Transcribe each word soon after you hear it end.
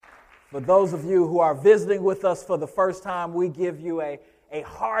For those of you who are visiting with us for the first time, we give you a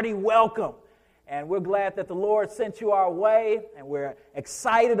hearty welcome. And we're glad that the Lord sent you our way, and we're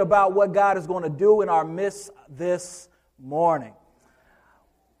excited about what God is going to do in our midst this morning.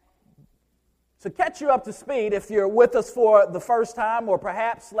 To catch you up to speed, if you're with us for the first time, or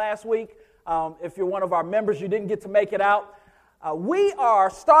perhaps last week, if you're one of our members, you didn't get to make it out, we are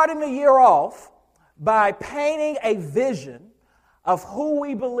starting the year off by painting a vision of who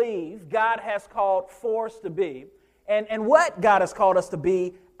we believe God has called for us to be and what God has called us to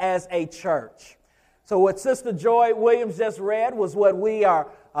be as a church. So what Sister Joy Williams just read was what we are,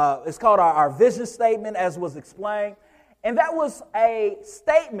 it's called our vision statement, as was explained. And that was a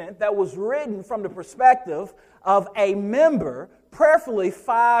statement that was written from the perspective of a member, prayerfully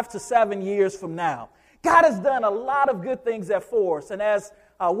 5 to 7 years from now. God has done a lot of good things at Force, and as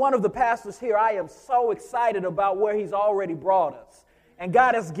one of the pastors here, I am so excited about where He's already brought us. And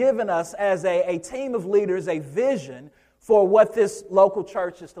God has given us, as a team of leaders, a vision for what this local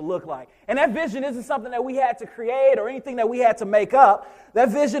church is to look like. And that vision isn't something that we had to create or anything that we had to make up. That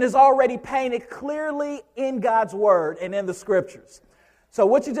vision is already painted clearly in God's Word and in the Scriptures. So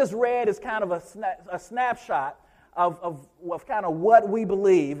what you just read is kind of a snapshot of kind of what we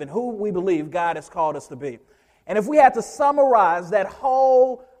believe and who we believe God has called us to be. And if we had to summarize that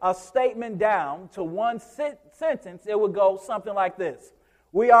whole statement down to one sentence, it would go something like this.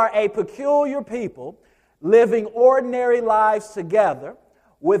 We are a peculiar people living ordinary lives together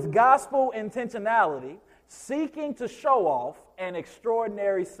with gospel intentionality, seeking to show off an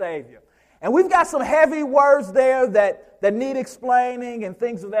extraordinary Savior. And we've got some heavy words there that need explaining and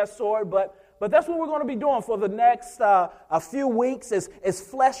things of that sort, but that's what we're going to be doing for the next a few weeks is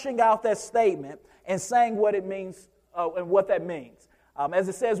fleshing out that statement and saying what it means and what that means. As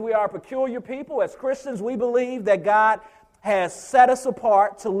it says, we are a peculiar people. As Christians, we believe that God has set us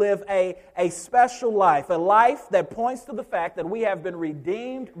apart to live a special life, a life that points to the fact that we have been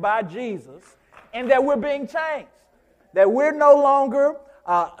redeemed by Jesus and that we're being changed, that we're no longer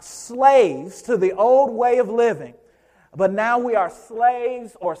slaves to the old way of living, but now we are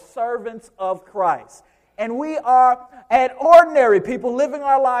slaves or servants of Christ. And we are an ordinary people living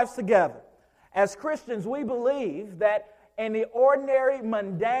our lives together. As Christians, we believe that in the ordinary,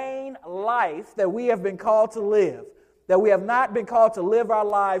 mundane life that we have been called to live, that we have not been called to live our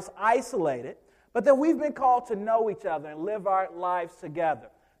lives isolated, but that we've been called to know each other and live our lives together.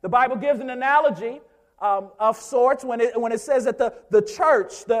 The Bible gives an analogy of sorts when it says that the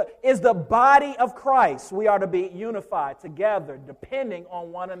church is the body of Christ. We are to be unified together, depending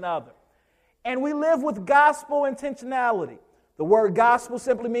on one another. And we live with gospel intentionality. The word gospel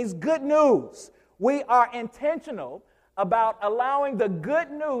simply means good news. We are intentional about allowing the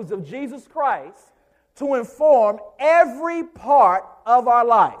good news of Jesus Christ to inform every part of our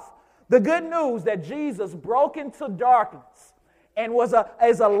life. The good news that Jesus broke into darkness and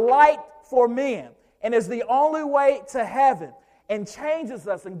is a light for men and is the only way to heaven and changes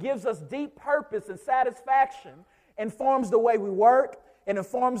us and gives us deep purpose and satisfaction, informs the way we work, and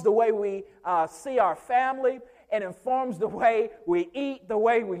informs the way we see our family, and informs the way we eat, the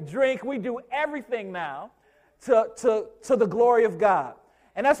way we drink. We do everything now to the glory of God.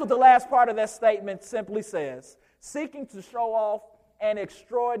 And that's what the last part of that statement simply says, seeking to show off an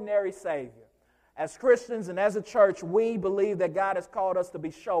extraordinary Savior. As Christians and as a church, we believe that God has called us to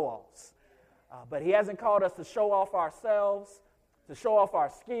be show-offs. But He hasn't called us to show off ourselves, to show off our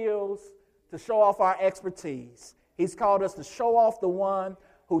skills, to show off our expertise. He's called us to show off the one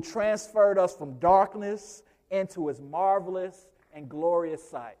who transferred us from darkness into His marvelous and glorious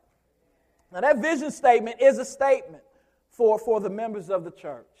sight. Now that vision statement is a statement for the members of the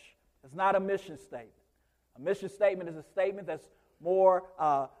church. It's not a mission statement. A mission statement is a statement that's more,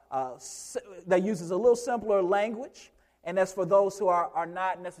 that uses a little simpler language, and that's for those who are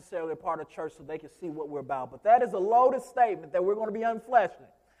not necessarily a part of church so they can see what we're about. But that is a loaded statement that we're going to be unfleshing,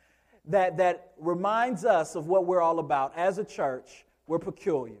 that reminds us of what we're all about. As a church, we're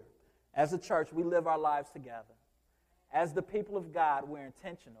peculiar. As a church, we live our lives together. As the people of God, we're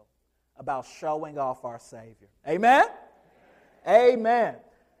intentional about showing off our Savior. Amen? Amen.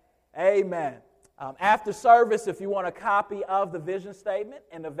 Amen. After service, if you want a copy of the vision statement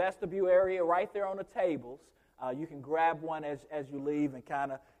in the vestibule area right there on the tables, you can grab one as you leave and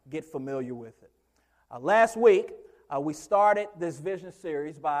kind of get familiar with it. Last week, we started this vision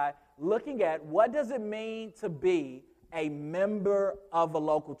series by looking at what does it mean to be a member of a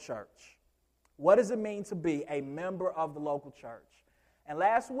local church. What does it mean to be a member of the local church? And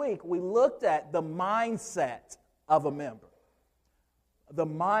last week, we looked at the mindset of a member. The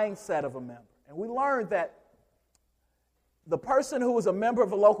mindset of a member. And we learned that the person who is a member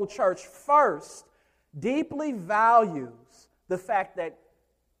of a local church first deeply values the fact that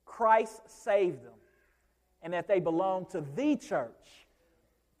Christ saved them and that they belong to the church.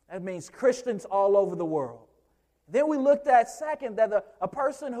 That means Christians all over the world. Then we looked at, second, that a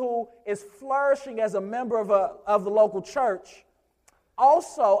person who is flourishing as a member of the local church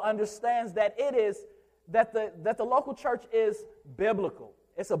also understands that that the local church is biblical.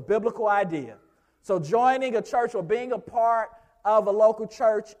 It's a biblical idea. So joining a church or being a part of a local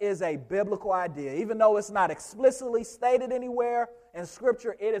church is a biblical idea. Even though it's not explicitly stated anywhere in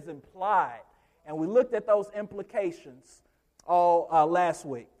Scripture, it is implied. And we looked at those implications all last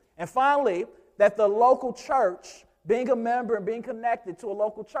week. And finally, that the local church, being a member and being connected to a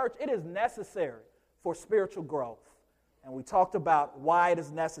local church, it is necessary for spiritual growth. And we talked about why it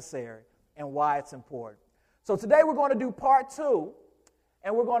is necessary and why it's important. So today we're going to do part 2,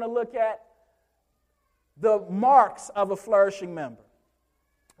 and we're going to look at the marks of a flourishing member.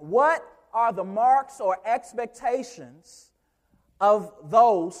 What are the marks or expectations of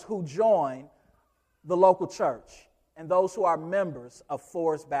those who join the local church and those who are members of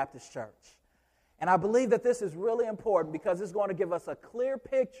Forest Baptist Church? And I believe that this is really important because it's going to give us a clear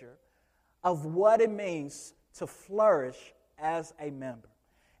picture of what it means to flourish as a member.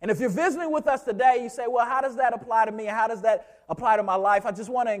 And if you're visiting with us today, you say, well, how does that apply to me? How does that apply to my life? I just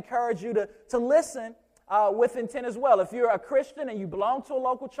want to encourage you to listen with intent as well. If you're a Christian and you belong to a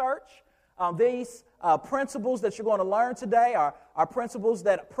local church, these principles that you're going to learn today are principles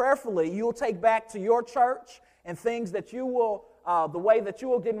that prayerfully you'll take back to your church and things that you will, the way that you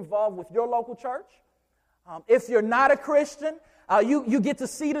will get involved with your local church. If you're not a Christian, you get to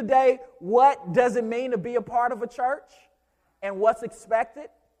see today what does it mean to be a part of a church and what's expected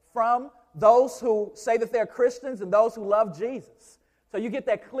from those who say that they're Christians and those who love Jesus. So you get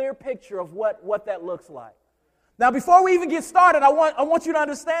that clear picture of what that looks like. Now, before we even get started, I want you to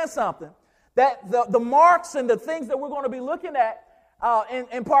understand something. That the marks and the things that we're going to be looking at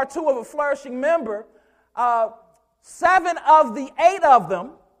in part 2 of a flourishing member, 7 of the 8 of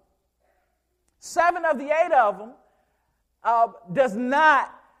them does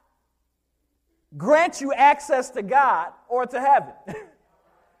not grant you access to God or to heaven.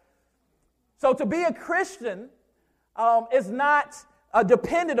 So to be a Christian is not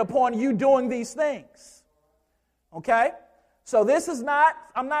dependent upon you doing these things. Okay? So this is not,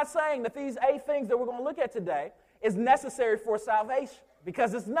 I'm not saying that these 8 things that we're going to look at today is necessary for salvation,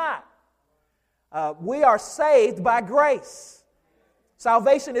 because it's not. We are saved by grace.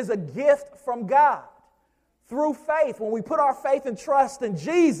 Salvation is a gift from God through faith. When we put our faith and trust in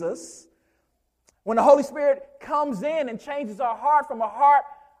Jesus, when the Holy Spirit comes in and changes our heart from a heart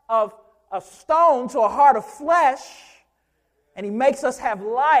of a stone to a heart of flesh, and He makes us have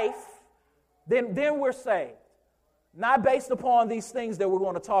life, then we're saved. Not based upon these things that we're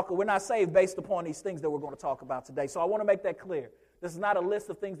going to talk about. We're not saved based upon these things that we're going to talk about today. So I want to make that clear. This is not a list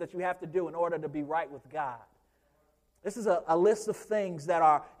of things that you have to do in order to be right with God. This is a list of things that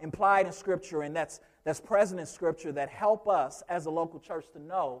are implied in Scripture and that's present in Scripture that help us as a local church to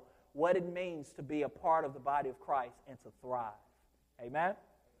know what it means to be a part of the body of Christ and to thrive. Amen?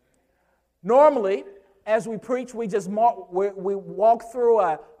 Normally, as we preach, we walk through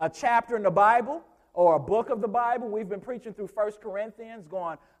a chapter in the Bible or a book of the Bible. We've been preaching through 1 Corinthians,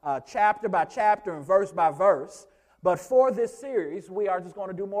 going chapter by chapter and verse by verse. But for this series, we are just going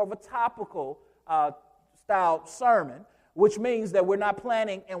to do more of a topical style sermon, which means that we're not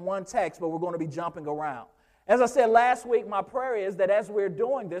planning in one text, but we're going to be jumping around. As I said last week, my prayer is that as we're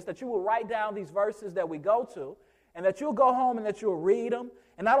doing this, that you will write down these verses that we go to, and that you'll go home and that you'll read them,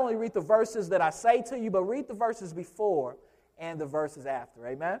 and not only read the verses that I say to you, but read the verses before and the verses after.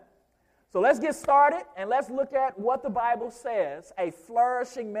 Amen? So let's get started, and let's look at what the Bible says a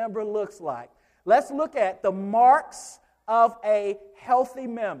flourishing member looks like. Let's look at the marks of a healthy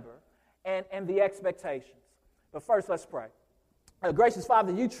member and the expectations. But first, let's pray. Gracious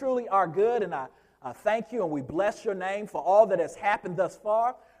Father, you truly are good, and I thank you, and we bless your name for all that has happened thus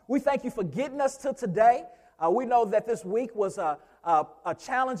far. We thank you for getting us to today. We know that this week was a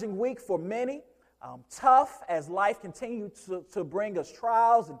challenging week for many, tough as life continued to bring us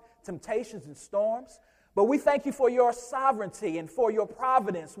trials and temptations and storms. But we thank you for your sovereignty and for your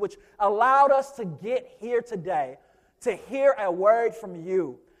providence, which allowed us to get here today to hear a word from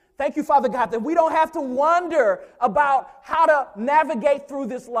you. Thank you, Father God, that we don't have to wonder about how to navigate through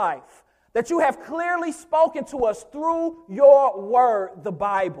this life, that you have clearly spoken to us through your word, the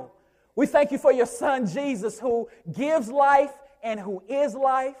Bible. We thank you for your Son, Jesus, who gives life and who is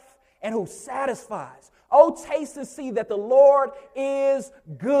life and who satisfies. Oh, taste and see that the Lord is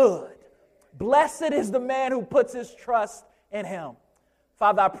good. Blessed is the man who puts his trust in Him.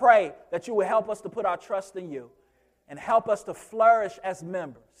 Father, I pray that you will help us to put our trust in you and help us to flourish as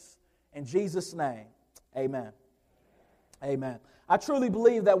members. In Jesus' name, amen. Amen. I truly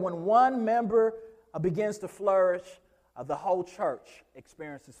believe that when one member begins to flourish, the whole church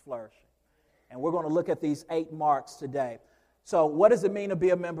experiences flourishing. And we're going to look at these 8 marks today. So what does it mean to be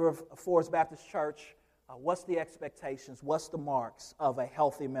a member of Forest Baptist Church? What's the expectations? What's the marks of a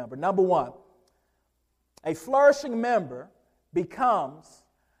healthy member? Number 1, a flourishing member becomes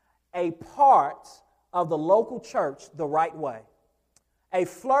a part of the local church the right way. A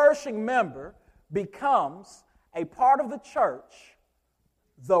flourishing member becomes a part of the church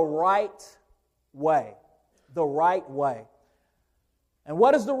the right way. The right way. And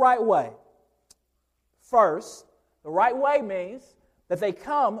what is the right way? First, the right way means that they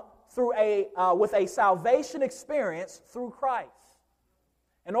come through with a salvation experience through Christ.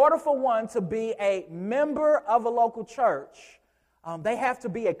 In order for one to be a member of a local church, they have to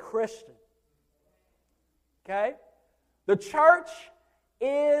be a Christian. Okay? The church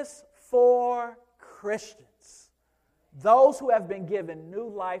is for Christians, those who have been given new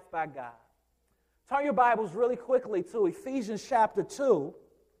life by God. Turn your Bibles really quickly to Ephesians chapter 2.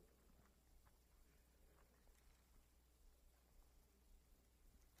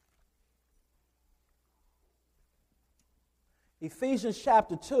 Ephesians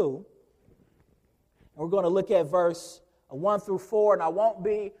chapter 2, and we're going to look at verse 1 through 4, and I won't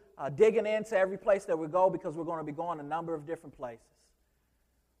be digging into every place that we go because we're going to be going a number of different places.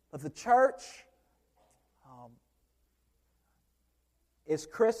 But the church is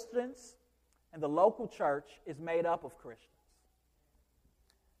Christians, and the local church is made up of Christians.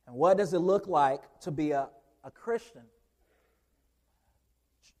 And what does it look like to be a Christian?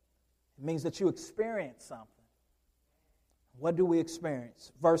 It means that you experience something. What do we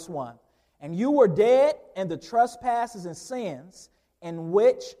experience? Verse 1. And you were dead in the trespasses and sins in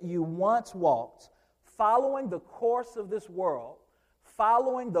which you once walked, following the course of this world,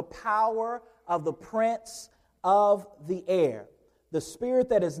 following the power of the prince of the air, the spirit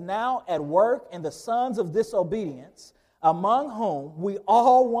that is now at work in the sons of disobedience, among whom we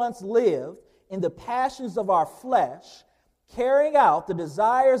all once lived in the passions of our flesh, carrying out the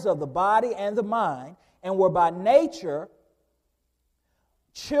desires of the body and the mind, and were by nature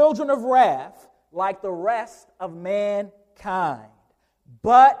children of wrath like the rest of mankind.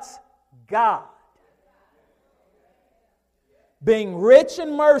 But God, being rich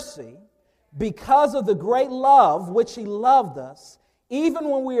in mercy, because of the great love which He loved us, even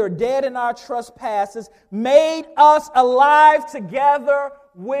when we were dead in our trespasses, made us alive together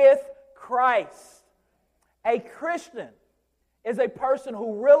with Christ. A Christian is a person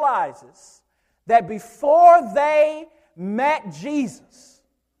who realizes that before they met Jesus,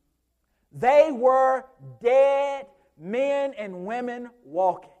 they were dead men and women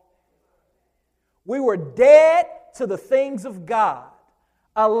walking. We were dead to the things of God,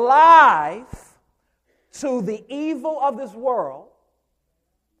 alive to the evil of this world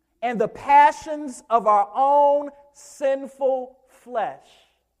and the passions of our own sinful flesh.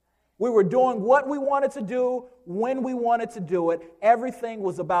 We were doing what we wanted to do when we wanted to do it. Everything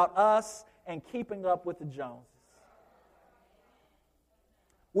was about us and keeping up with the Joneses.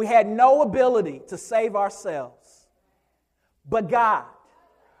 We had no ability to save ourselves. But God,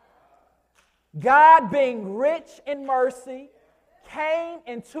 being rich in mercy, came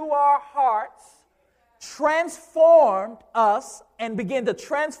into our hearts, transformed us, and began to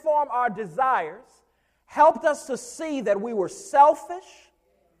transform our desires, helped us to see that we were selfish,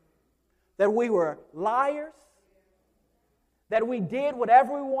 that we were liars, that we did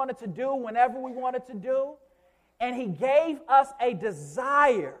whatever we wanted to do whenever we wanted to do, and He gave us a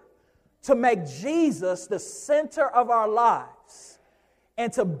desire to make Jesus the center of our lives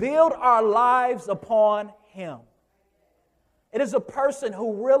and to build our lives upon Him. It is a person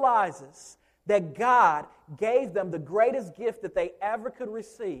who realizes that God gave them the greatest gift that they ever could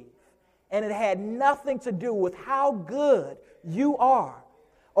receive, and it had nothing to do with how good you are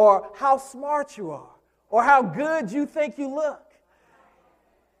or how smart you are or how good you think you look.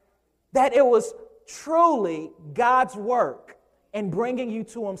 That it was truly God's work in bringing you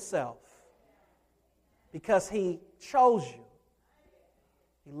to Himself because He chose you,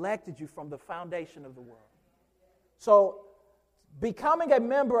 elected you from the foundation of the world. So, becoming a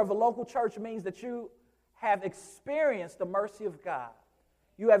member of a local church means that you have experienced the mercy of God.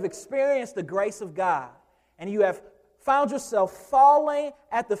 You have experienced the grace of God. And you have found yourself falling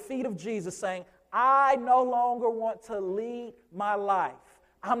at the feet of Jesus saying, I no longer want to lead my life.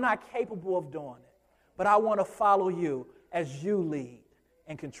 I'm not capable of doing it. But I want to follow you as you lead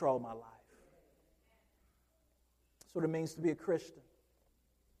and control my life. That's what it means to be a Christian.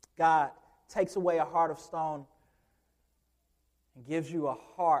 God takes away a heart of stone and gives you a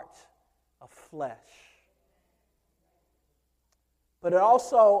heart of flesh. But it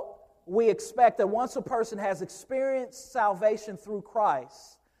also, we expect that once a person has experienced salvation through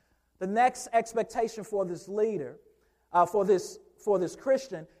Christ, the next expectation for this leader, for this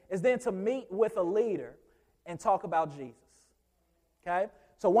Christian, is then to meet with a leader and talk about Jesus. Okay?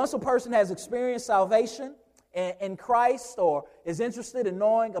 So once a person has experienced salvation in Christ or is interested in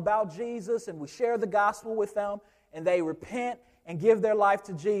knowing about Jesus, and we share the gospel with them and they repent and give their life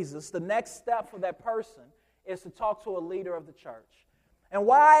to Jesus, the next step for that person is to talk to a leader of the church. And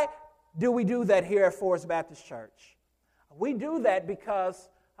why do we do that here at Forest Baptist Church? We do that because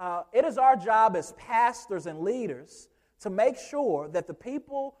it is our job as pastors and leaders to make sure that the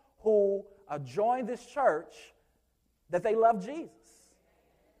people who join this church, that they love Jesus.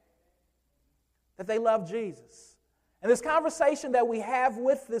 That they love Jesus. And this conversation that we have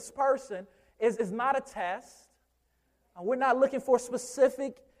with this person is not a test. We're not looking for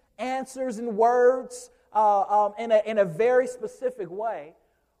specific answers and words in a very specific way.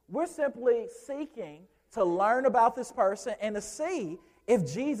 We're simply seeking to learn about this person and to see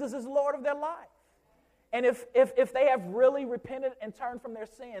if Jesus is Lord of their life. And if they have really repented and turned from their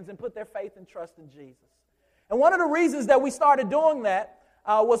sins and put their faith and trust in Jesus. And one of the reasons that we started doing that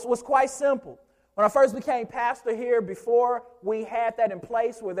was quite simple. When I first became pastor here, before we had that in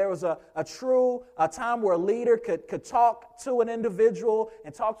place where there was a true time where a leader could talk to an individual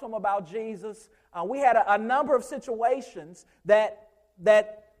and talk to them about Jesus, we had a number of situations that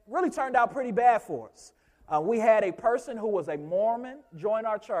really turned out pretty bad for us. We had a person who was a Mormon join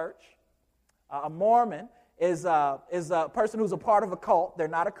our church. A Mormon is a person who's a part of a cult. They're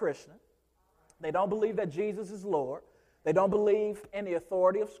not a Christian. They don't believe that Jesus is Lord. They don't believe in the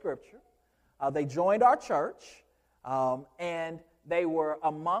authority of Scripture. They joined our church, and they were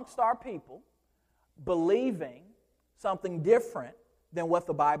amongst our people, believing something different than what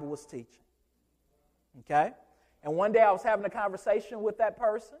the Bible was teaching. Okay? And one day I was having a conversation with that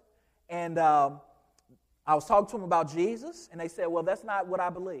person, and I was talking to them about Jesus, and they said, well, that's not what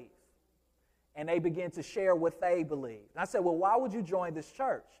I believe. And they began to share what they believed. And I said, well, why would you join this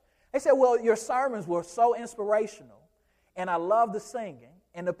church? They said, well, your sermons were so inspirational, and I love the singing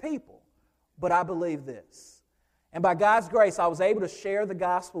and the people, but I believe this. And by God's grace, I was able to share the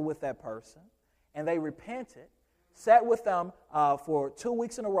gospel with that person, and they repented, sat with them for 2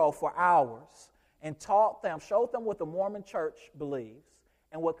 weeks in a row for hours, and taught them, showed them what the Mormon church believes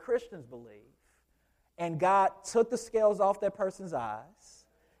and what Christians believe. And God took the scales off that person's eyes,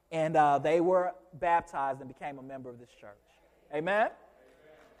 and they were baptized and became a member of this church. Amen?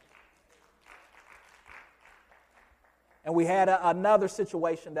 And we had another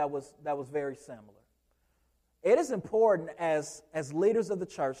situation that was very similar. It is important as leaders of the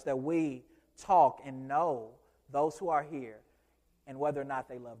church that we talk and know those who are here and whether or not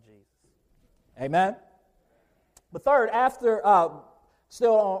they love Jesus. Amen? But third, after,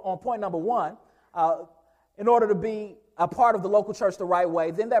 still on point number one, in order to be a part of the local church the right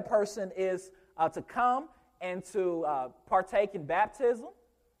way, then that person is to come and to partake in baptism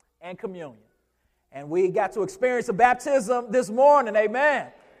and communion. And we got to experience a baptism this morning, amen.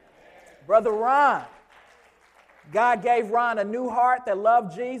 Brother Ron, God gave Ron a new heart that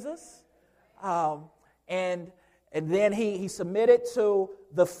loved Jesus. And then he submitted to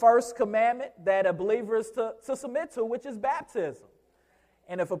the first commandment that a believer is to submit to, which is baptism.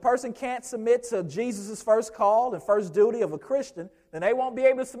 And if a person can't submit to Jesus' first call and first duty of a Christian, then they won't be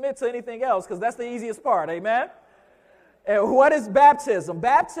able to submit to anything else, because that's the easiest part, amen? And what is baptism?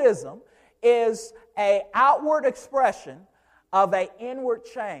 Baptism is an outward expression of an inward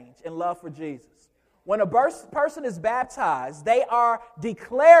change in love for Jesus. When a person is baptized, they are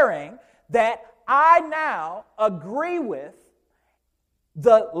declaring that I now agree with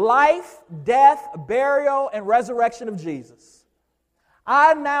the life, death, burial, and resurrection of Jesus.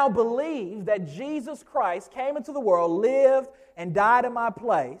 I now believe that Jesus Christ came into the world, lived and died in my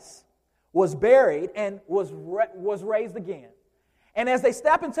place, was buried, and was raised again. And as they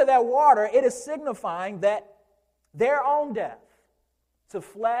step into that water, it is signifying that their own death to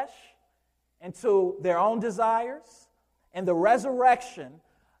flesh and to their own desires and the resurrection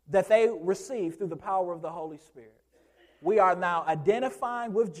that they receive through the power of the Holy Spirit. We are now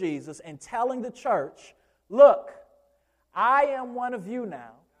identifying with Jesus and telling the church, look, I am one of you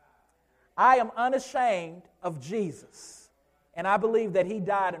now. I am unashamed of Jesus, and I believe that he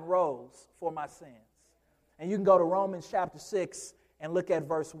died and rose for my sins. And you can go to Romans chapter 6 and look at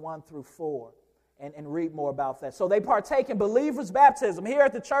verse 1 through 4. and read more about that. So they partake in believers' baptism. Here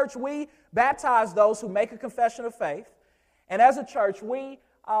at the church, we baptize those who make a confession of faith. And as a church, we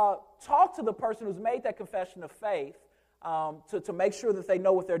talk to the person who's made that confession of faith to make sure that they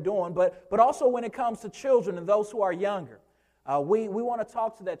know what they're doing. But also when it comes to children and those who are younger, we want to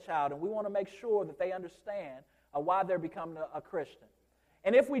talk to that child, and we want to make sure that they understand why they're becoming a Christian.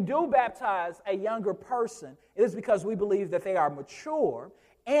 And if we do baptize a younger person, it is because we believe that they are mature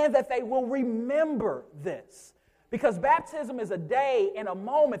and that they will remember this. Because baptism is a day and a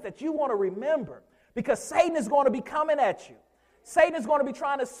moment that you want to remember, because Satan is going to be coming at you. Satan is going to be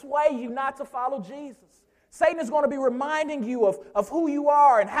trying to sway you not to follow Jesus. Satan is going to be reminding you of who you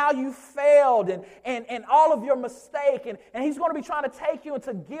are and how you failed and all of your mistake. And he's going to be trying to take you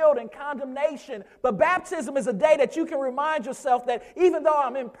into guilt and condemnation. But baptism is a day that you can remind yourself that even though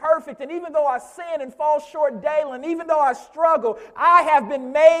I'm imperfect, and even though I sin and fall short daily, and even though I struggle, I have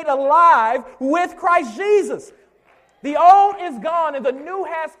been made alive with Christ Jesus. The old is gone and the new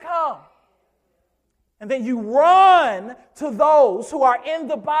has come. And then you run to those who are in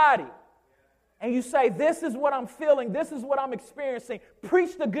the body. And you say, this is what I'm feeling, this is what I'm experiencing.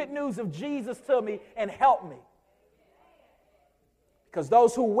 Preach the good news of Jesus to me and help me. Because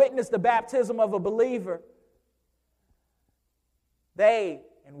those who witness the baptism of a believer, they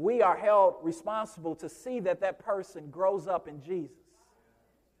and we are held responsible to see that that person grows up in Jesus.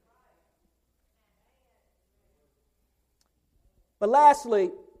 But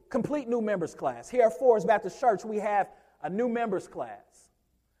lastly, complete new members class. Here at Forest Baptist Church, we have a new members class.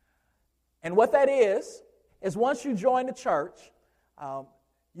 And what that is once you join the church,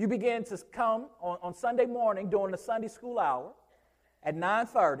 you begin to come on Sunday morning during the Sunday school hour at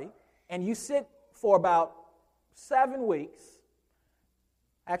 9:30, and you sit for about 7 weeks,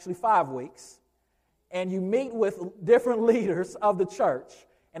 actually 5 weeks, and you meet with different leaders of the church,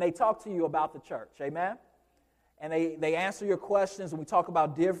 and they talk to you about the church. Amen? And they answer your questions, and we talk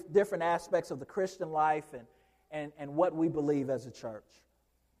about different aspects of the Christian life and what we believe as a church.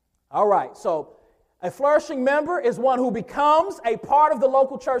 All right, so a flourishing member is one who becomes a part of the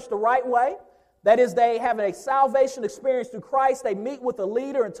local church the right way. That is, they have a salvation experience through Christ. They meet with a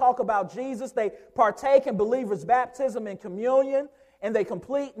leader and talk about Jesus. They partake in believers' baptism and communion, and they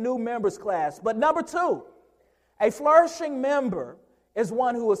complete new members class. But number 2, a flourishing member is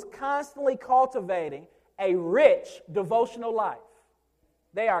one who is constantly cultivating a rich devotional life.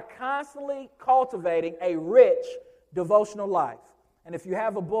 They are constantly cultivating a rich devotional life. And if you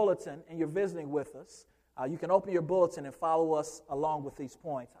have a bulletin and you're visiting with us, you can open your bulletin and follow us along with these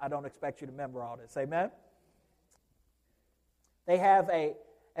points. I don't expect you to remember all this. Amen?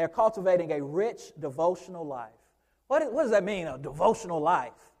 They're cultivating a rich devotional life. What does that mean, a devotional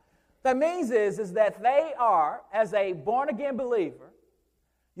life? What that means is that they are, as a born-again believer,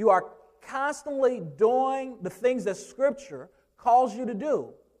 you are constantly doing the things that Scripture calls you to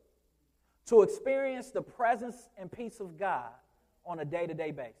do to experience the presence and peace of God on a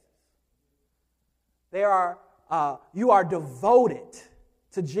day-to-day basis. You are devoted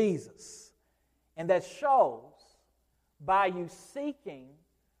to Jesus, and that shows by you seeking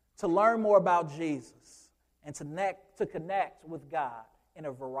to learn more about Jesus and to connect with God in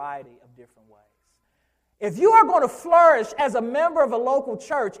a variety of different ways. If you are going to flourish as a member of a local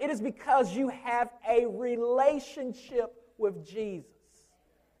church, it is because you have a relationship with Jesus.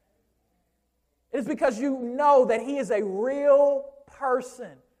 It is because you know that He is a real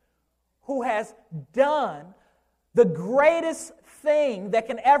person who has done the greatest thing that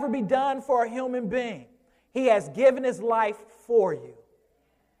can ever be done for a human being. He has given His life for you.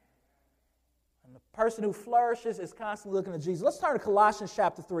 And the person who flourishes is constantly looking at Jesus. Let's turn to Colossians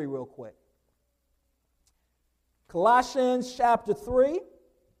chapter 3 real quick. Colossians chapter 3.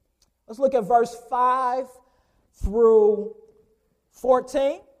 Let's look at verse 5 through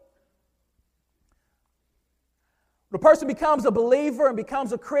 14. When a person becomes a believer and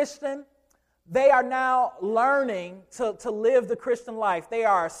becomes a Christian, they are now learning to live the Christian life. They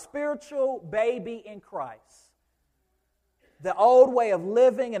are a spiritual baby in Christ. The old way of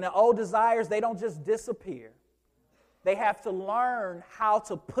living and the old desires, they don't just disappear. They have to learn how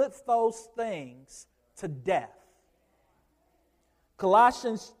to put those things to death.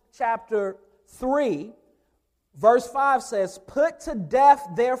 Colossians chapter 3, verse 5 says, "Put to death,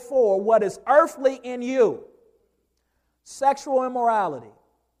 therefore, what is earthly in you: sexual immorality,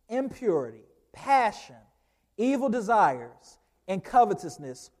 impurity, passion, evil desires, and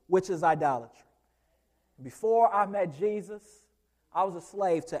covetousness, which is idolatry." Before I met Jesus, I was a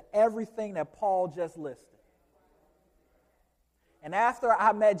slave to everything that Paul just listed. And after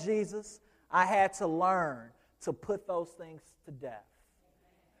I met Jesus, I had to learn to put those things to death.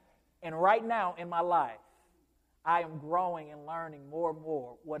 And right now in my life, I am growing and learning more and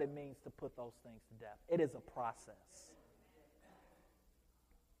more what it means to put those things to death. It is a process.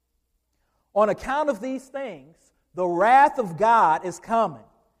 On account of these things, the wrath of God is coming.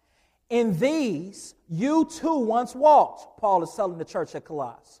 In these, you too once walked, Paul is telling the church at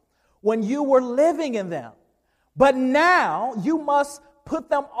Colossae, when you were living in them. But now you must put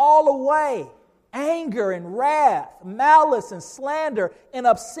them all away. Anger and wrath, malice and slander, and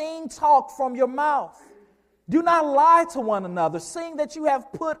obscene talk from your mouth. Do not lie to one another, seeing that you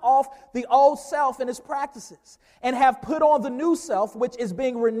have put off the old self and its practices, and have put on the new self, which is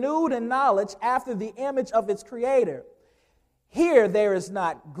being renewed in knowledge after the image of its creator. Here there is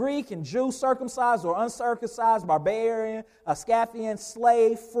not Greek and Jew, circumcised or uncircumcised, barbarian, Scythian,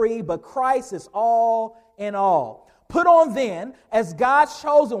 slave, free, but Christ is all in all. Put on then, as God's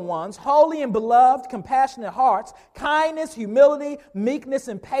chosen ones, holy and beloved, compassionate hearts, kindness, humility, meekness,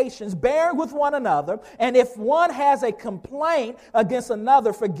 and patience, bearing with one another. And if one has a complaint against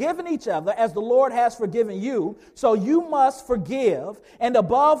another, forgiving each other as the Lord has forgiven you, so you must forgive. And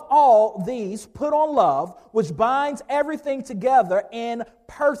above all these, put on love, which binds everything together in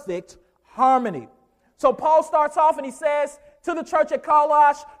perfect harmony. So Paul starts off and he says to the church at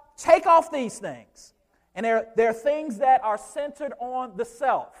Colossae, take off these things. And there are things that are centered on the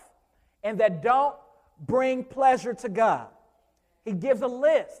self and that don't bring pleasure to God. He gives a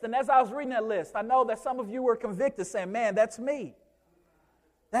list. And as I was reading that list, I know that some of you were convicted saying, man, that's me.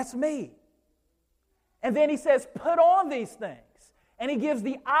 That's me. And then he says, put on these things. And he gives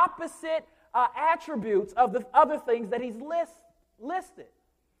the opposite attributes of the other things that he's listed.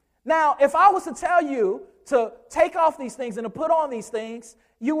 Now, if I was to tell you to take off these things and to put on these things,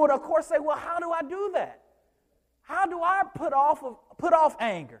 you would, of course, say, well, how do I do that? How do I put off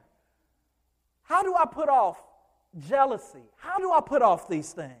anger? How do I put off jealousy? How do I put off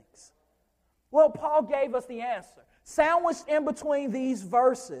these things? Well, Paul gave us the answer. Sandwiched in between these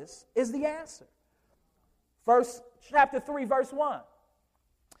verses is the answer. Chapter 3, verse 1.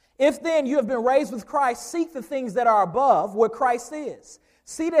 If then you have been raised with Christ, seek the things that are above, where Christ is,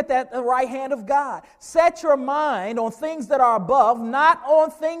 seated at the right hand of God. Set your mind on things that are above, not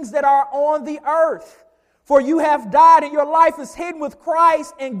on things that are on the earth. For you have died, and your life is hidden with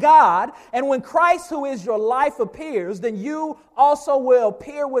Christ in God. And when Christ, who is your life, appears, then you also will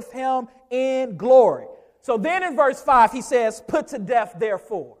appear with him in glory. So then in verse 5, he says, put to death,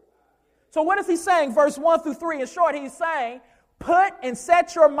 therefore. So what is he saying? Verse 1 through 3, in short, he's saying, put and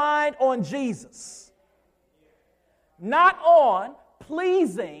set your mind on Jesus. Not on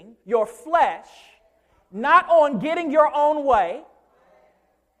pleasing your flesh, not on getting your own way,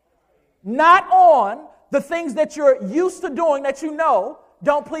 not on the things that you're used to doing that you know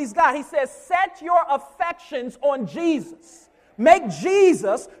don't please God. He says, set your affections on Jesus. Make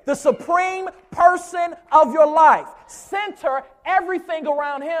Jesus the supreme person of your life. Center everything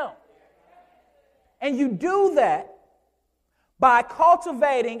around him. And you do that by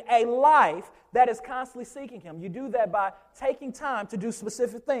cultivating a life that is constantly seeking him. You do that by taking time to do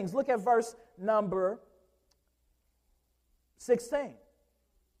specific things. Look at verse number 16.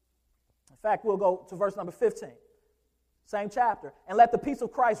 In fact, we'll go to verse number 15. Same chapter. And let the peace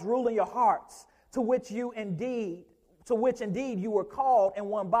of Christ rule in your hearts, to which indeed you were called in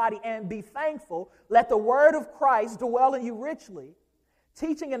one body, and be thankful. Let the word of Christ dwell in you richly,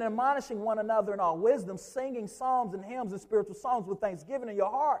 teaching and admonishing one another in all wisdom, singing psalms and hymns and spiritual songs with thanksgiving in your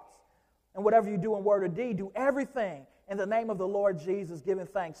hearts. And whatever you do in word or deed, do everything in the name of the Lord Jesus, giving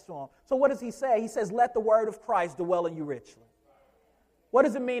thanks to him. So what does he say? He says, let the word of Christ dwell in you richly. What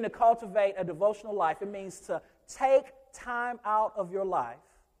does it mean to cultivate a devotional life? It means to take time out of your life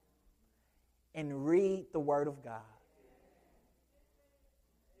and read the Word of God.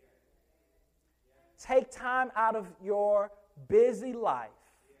 Take time out of your busy life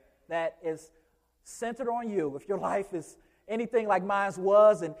that is centered on you. If your life is anything like mine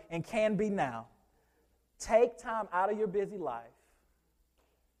was and can be now, take time out of your busy life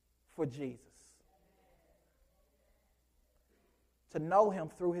for Jesus. To know him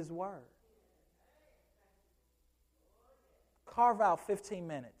through his word. Carve out 15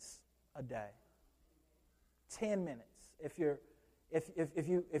 minutes a day. 10 minutes if you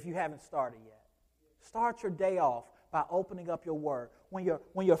haven't started yet. Start your day off by opening up your word. When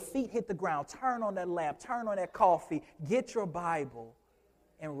your feet hit the ground, turn on that lamp, turn on that coffee, get your Bible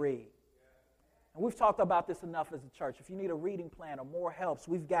and read. And we've talked about this enough as a church. If you need a reading plan or more helps,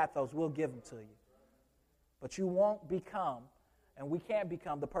 we've got those. We'll give them to you. But you won't become, and we can't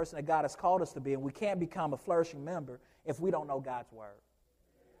become the person that God has called us to be, and we can't become a flourishing member if we don't know God's word.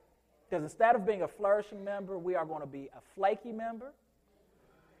 Because instead of being a flourishing member, we are going to be a flaky member,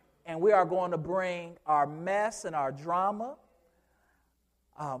 and we are going to bring our mess and our drama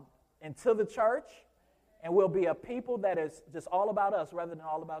into the church, and we'll be a people that is just all about us rather than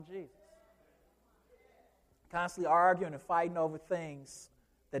all about Jesus. Constantly arguing and fighting over things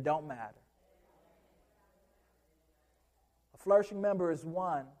that don't matter. A flourishing member is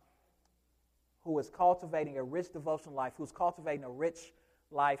one who is cultivating a rich devotional life, who's cultivating a rich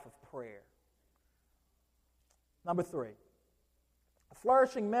life of prayer. Number 3, a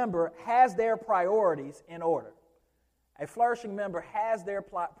flourishing member has their priorities in order. A flourishing member has their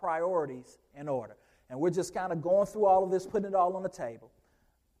priorities in order. And we're just kind of going through all of this, putting it all on the table.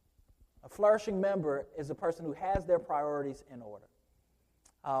 A flourishing member is a person who has their priorities in order.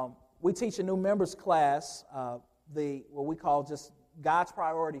 We teach a new members class, what we call just God's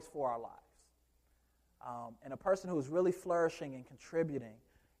priorities for our lives. And a person who is really flourishing and contributing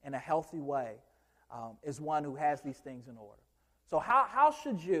in a healthy way is one who has these things in order. So how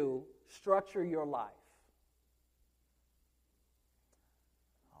should you structure your life?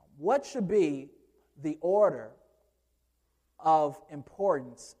 What should be the order of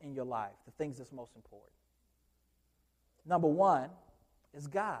importance in your life, the things that's most important? Number 1 is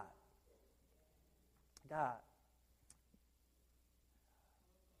God. God.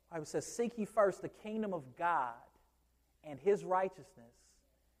 The Bible says, seek ye first the kingdom of God and his righteousness,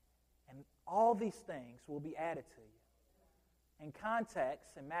 and all these things will be added to you. In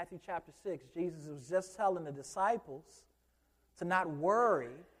context, in Matthew chapter 6, Jesus was just telling the disciples to not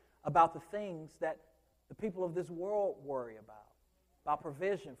worry about the things that the people of this world worry about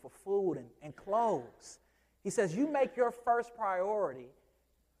provision for food and clothes. He says, you make your first priority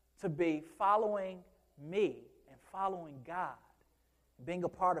to be following me and following God, being a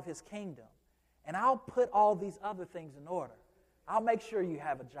part of his kingdom. And I'll put all these other things in order. I'll make sure you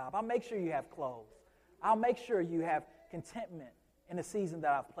have a job. I'll make sure you have clothes. I'll make sure you have contentment in the season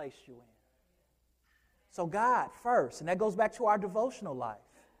that I've placed you in. So God first, and that goes back to our devotional life.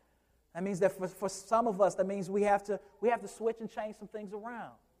 That means that for some of us, that means we have to switch and change some things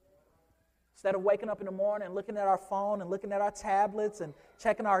around. Instead of waking up in the morning and looking at our phone and looking at our tablets and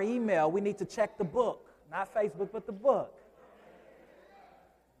checking our email, we need to check the book. Not Facebook, but the book.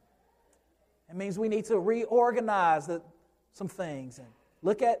 It means we need to reorganize some things and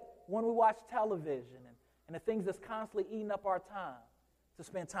look at when we watch television and the things that's constantly eating up our time to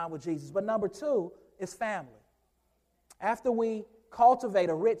spend time with Jesus. But number 2 is family. After we cultivate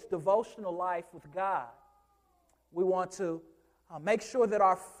a rich devotional life with God, we want to make sure that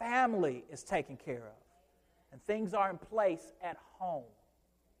our family is taken care of and things are in place at home.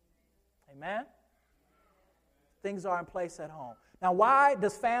 Amen? Things are in place at home. Now, why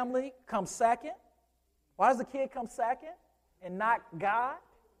does family come second? Why does the kid come second and not God?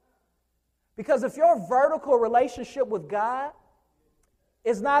 Because if your vertical relationship with God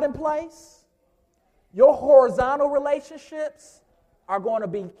is not in place, your horizontal relationships are going to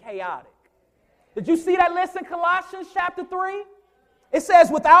be chaotic. Did you see that list in Colossians chapter 3? It says,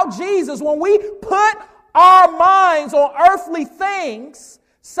 without Jesus, when we put our minds on earthly things,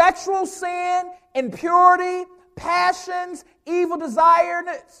 sexual sin, impurity, passions, evil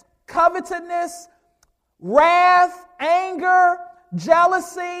desires, covetousness, wrath, anger,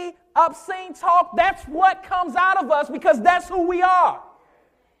 jealousy, obscene talk, that's what comes out of us because that's who we are.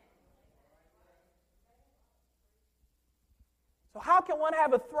 So how can one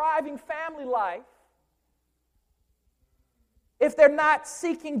have a thriving family life if they're not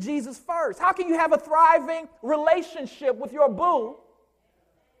seeking Jesus first? How can you have a thriving relationship with your boo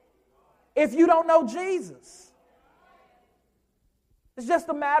if you don't know Jesus? It's just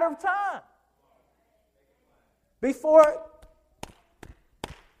a matter of time before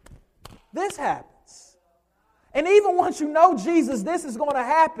this happens. And even once you know Jesus, this is going to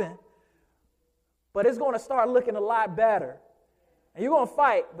happen, but it's going to start looking a lot better. And you're going to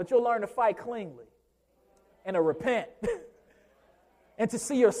fight, but you'll learn to fight cleanly and to repent and to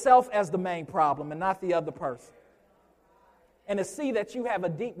see yourself as the main problem and not the other person. And to see that you have a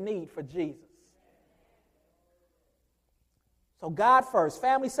deep need for Jesus. So God first,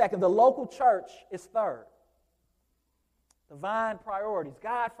 family second, the local church is third. Divine priorities,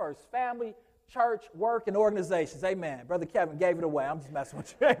 God first, family, church, work, and organizations. Amen. Brother Kevin gave it away. I'm just messing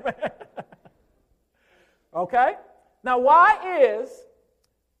with you. Amen. Okay? Now, why is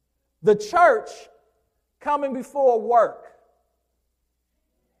the church coming before work?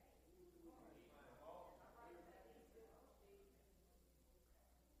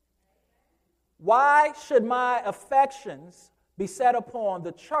 Why should my affections be set upon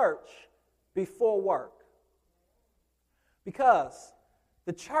the church before work? Because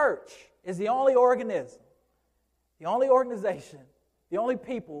the church is the only organism, the only organization The only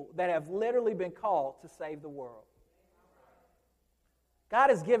people that have literally been called to save the world. God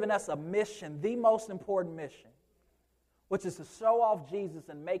has given us a mission, the most important mission, which is to show off Jesus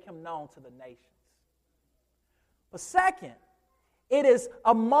and make him known to the nations. But second, it is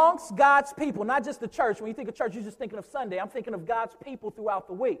amongst God's people, not just the church. When you think of church, you're just thinking of Sunday. I'm thinking of God's people throughout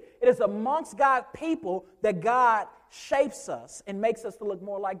the week. It is amongst God's people that God shapes us and makes us to look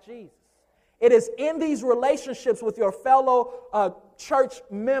more like Jesus. It is in these relationships with your fellow church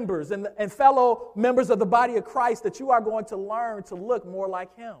members and fellow members of the body of Christ that you are going to learn to look more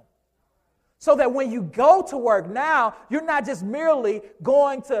like him. So that when you go to work now, you're not just merely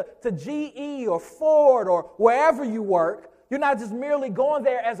going to GE or Ford or wherever you work. You're not just merely going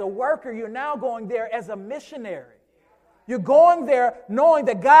there as a worker. You're now going there as a missionary. You're going there knowing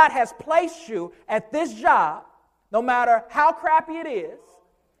that God has placed you at this job, no matter how crappy it is,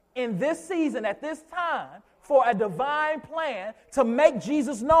 in this season, at this time, for a divine plan to make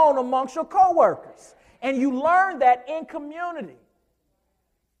Jesus known amongst your coworkers. And you learn that in community.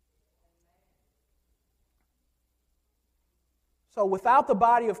 So without the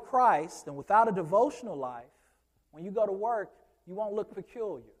body of Christ and without a devotional life, when you go to work, you won't look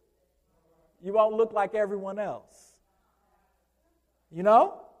peculiar. You won't look like everyone else. You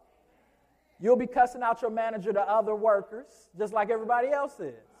know? You'll be cussing out your manager to other workers just like everybody else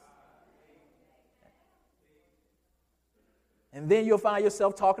is. And then you'll find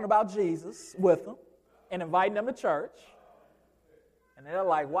yourself talking about Jesus with them and inviting them to church. And they're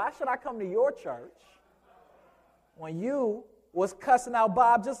like, why should I come to your church when you was cussing out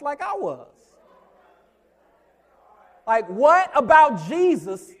Bob just like I was? Like, what about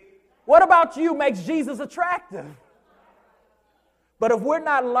Jesus? What about you makes Jesus attractive? But if we're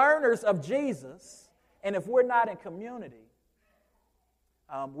not learners of Jesus, and if we're not in community,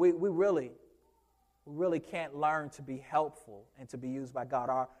 we really can't learn to be helpful and to be used by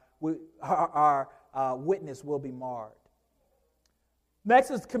God. Our witness will be marred. Next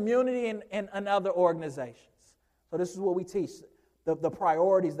is community and other organizations. So this is what we teach, the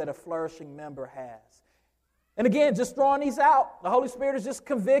priorities that a flourishing member has. And again, just throwing these out, the Holy Spirit is just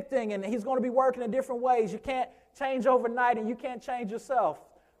convicting, and he's going to be working in different ways. You can't change overnight, and you can't change yourself.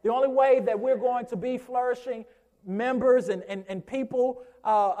 The only way that we're going to be flourishing members and people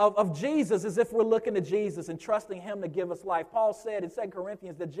of Jesus is if we're looking to Jesus and trusting him to give us life. Paul said in 2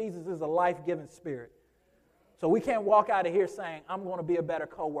 Corinthians that Jesus is a life-giving spirit. So we can't walk out of here saying, I'm going to be a better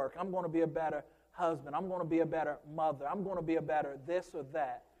co-worker, I'm going to be a better husband, I'm going to be a better mother, I'm going to be a better this or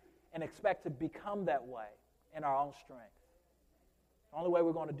that, and expect to become that way in our own strength. The only way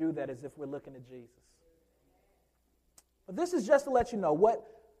we're going to do that is if we're looking to Jesus. But this is just to let you know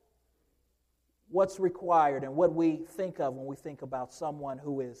what's required and what we think of when we think about someone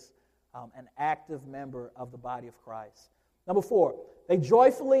who is an active member of the body of Christ. Number 4, they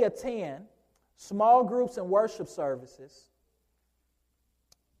joyfully attend small groups and worship services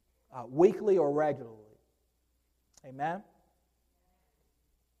weekly or regularly. Amen?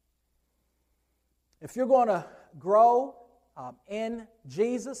 If you're going to grow in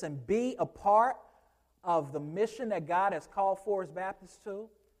Jesus and be a part of the mission that God has called for His Baptists to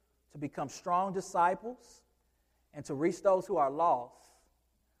become strong disciples and to reach those who are lost,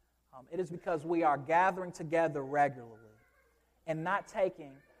 it is because we are gathering together regularly and not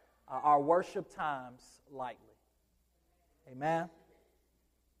taking our worship times lightly. Amen?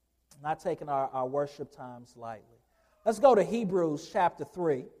 Not taking our worship times lightly. Let's go to Hebrews chapter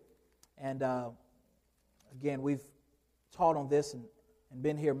 3. And again, we've taught on this and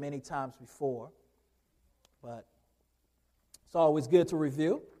been here many times before. But it's always good to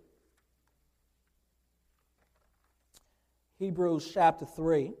review. Hebrews chapter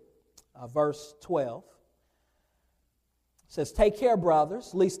 3, verse 12. It says, "Take care,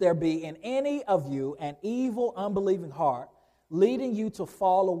 brothers, lest there be in any of you an evil, unbelieving heart, leading you to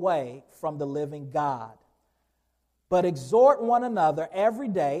fall away from the living God. But exhort one another every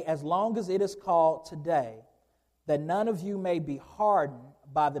day, as long as it is called today, that none of you may be hardened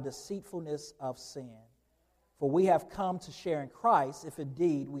by the deceitfulness of sin. For we have come to share in Christ, if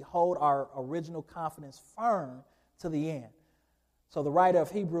indeed we hold our original confidence firm to the end." So the writer of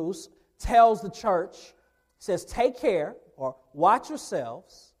Hebrews tells the church, says, take care or watch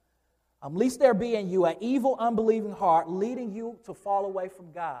yourselves, lest there be in you an evil, unbelieving heart leading you to fall away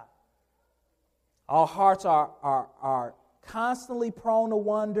from God. Our hearts are constantly prone to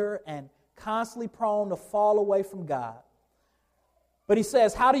wander and constantly prone to fall away from God. But he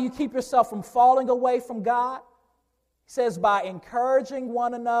says, how do you keep yourself from falling away from God? He says, by encouraging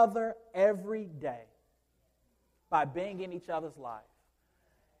one another every day, by being in each other's life.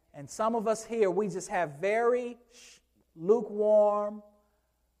 And some of us here, we just have very lukewarm,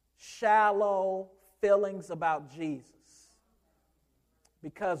 shallow feelings about Jesus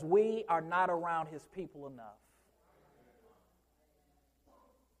because we are not around his people enough.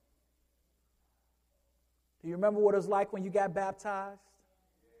 Do you remember what it was like when you got baptized?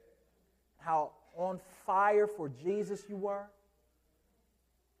 How on fire for Jesus you were?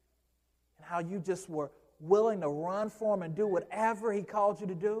 And how you just were willing to run for him and do whatever he called you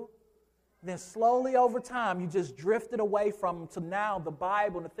to do? Then slowly over time, you just drifted away from him to now the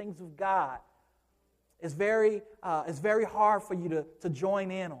Bible and the things of God. It's very hard for you to join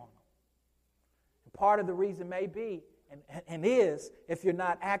in on them. And part of the reason may be, and is, if you're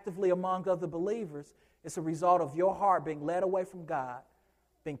not actively among other believers, it's a result of your heart being led away from God,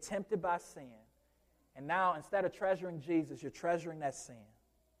 being tempted by sin. And now, instead of treasuring Jesus, you're treasuring that sin.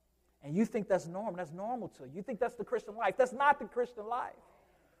 And you think that's normal. That's normal to you. You think that's the Christian life. That's not the Christian life.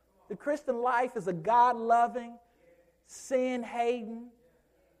 The Christian life is a God-loving, sin-hating,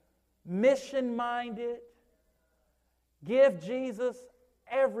 mission-minded, give Jesus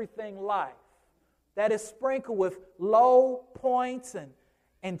everything life that is sprinkled with low points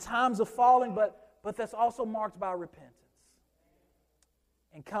and times of falling, but that's also marked by repentance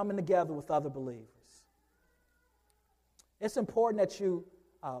and coming together with other believers. It's important that you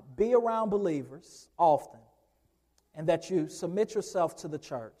be around believers often and that you submit yourself to the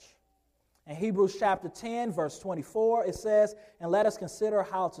church. In Hebrews chapter 10, verse 24, it says, "And let us consider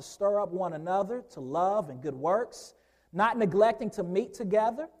how to stir up one another to love and good works, not neglecting to meet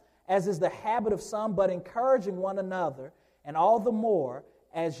together, as is the habit of some, but encouraging one another, and all the more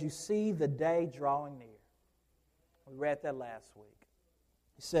as you see the day drawing near." We read that last week.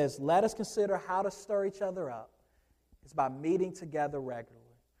 He says, let us consider how to stir each other up. It's by meeting together regularly.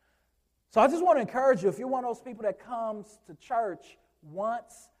 So I just want to encourage you, if you're one of those people that comes to church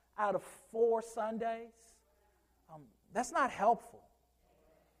once out of 4 Sundays, that's not helpful.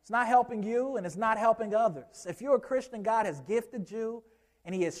 It's not helping you, and it's not helping others. If you're a Christian, God has gifted you,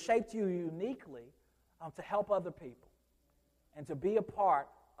 and he has shaped you uniquely to help other people and to be a part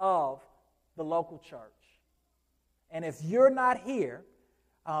of the local church. And if you're not here,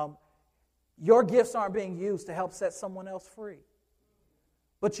 your gifts aren't being used to help set someone else free.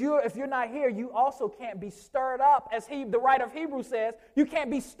 But if you're not here, you also can't be stirred up. As the writer of Hebrews says, you can't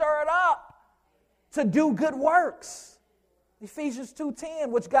be stirred up to do good works. Ephesians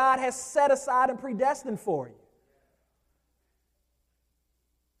 2:10, which God has set aside and predestined for you.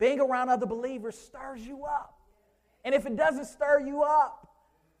 Being around other believers stirs you up. And if it doesn't stir you up,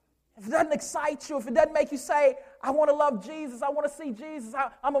 if it doesn't excite you, if it doesn't make you say, I want to love Jesus, I want to see Jesus,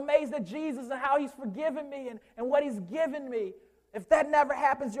 I'm amazed at Jesus and how he's forgiven me and what he's given me, if that never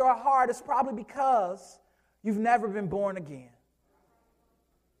happens in your heart, it's probably because you've never been born again.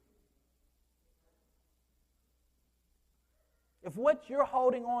 If what you're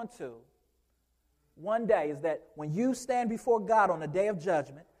holding on to one day is that when you stand before God on the day of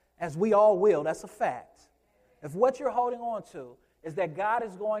judgment, as we all will, that's a fact. If what you're holding on to is that God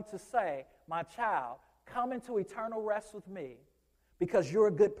is going to say, my child, come into eternal rest with me because you're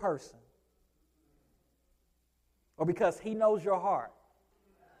a good person, or because he knows your heart,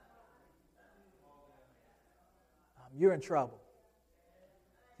 you're in trouble.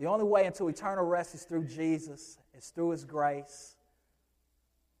 The only way into eternal rest is through Jesus. It's through his grace.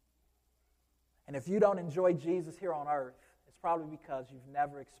 And if you don't enjoy Jesus here on earth, it's probably because you've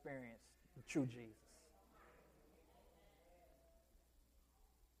never experienced the true Jesus.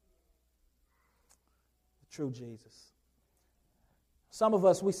 The true Jesus. Some of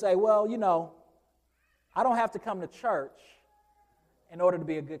us, we say, well, you know, I don't have to come to church in order to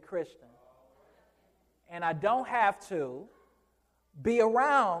be a good Christian. And I don't have to be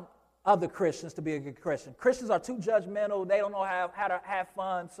around other Christians to be a good Christian. Christians are too judgmental. They don't know how to have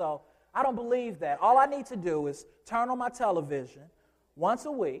fun. So I don't believe that. All I need to do is turn on my television once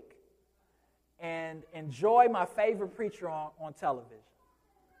a week and enjoy my favorite preacher on television.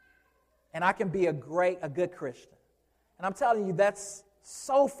 And I can be a good Christian. And I'm telling you, that's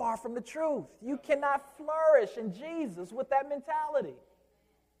so far from the truth. You cannot flourish in Jesus with that mentality.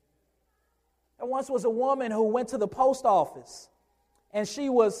 There once was a woman who went to the post office, and she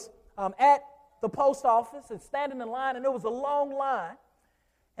was at the post office and standing in line, and there was a long line,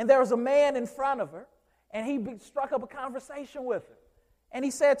 and there was a man in front of her, and he struck up a conversation with her. And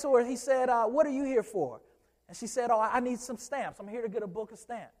he said to her, what are you here for? And she said, I need some stamps. I'm here to get a book of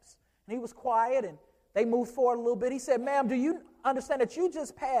stamps. And he was quiet, and they moved forward a little bit. He said, ma'am, do you understand that you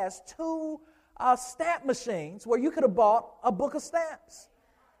just passed 2 stamp machines where you could have bought a book of stamps?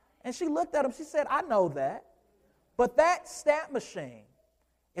 And she looked at him. She said, I know that. But that stamp machine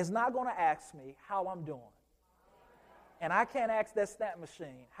is not going to ask me how I'm doing. and I can't ask that stamp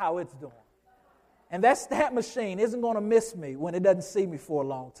machine how it's doing. And that stamp machine isn't going to miss me when it doesn't see me for a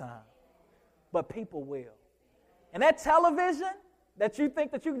long time. But people will. And that television that you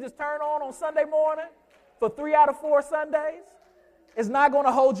think that you can just turn on Sunday morning for 3 out of 4 Sundays is not going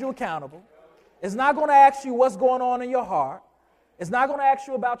to hold you accountable. It's not going to ask you what's going on in your heart. It's not going to ask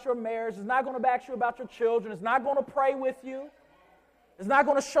you about your marriage. It's not going to ask you about your children. It's not going to pray with you. It's not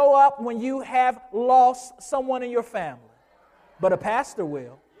going to show up when you have lost someone in your family. But a pastor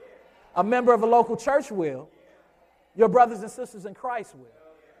will. A member of a local church will. Your brothers and sisters in Christ will.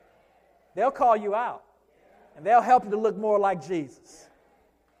 They'll call you out. And they'll help you to look more like Jesus.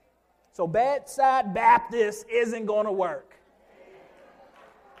 So bedside Baptist isn't going to work.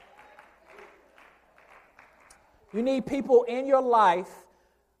 You need people in your life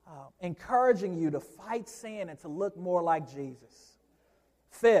encouraging you to fight sin and to look more like Jesus.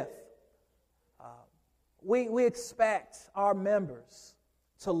 Fifth, we expect our members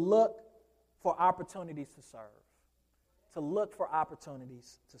to look for opportunities to serve. To look for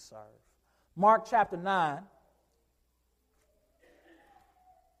opportunities to serve. Mark chapter 9,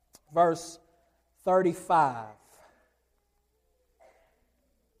 verse 35.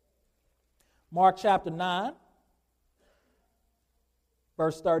 Mark chapter 9,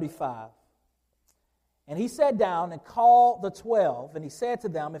 verse 35. And he sat down and called the 12, and he said to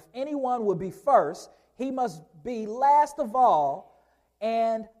them, if anyone would be first, he must be last of all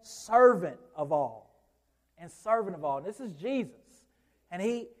and servant of all. And servant of all. And this is Jesus. And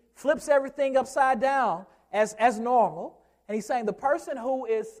he flips everything upside down as normal. And he's saying the person who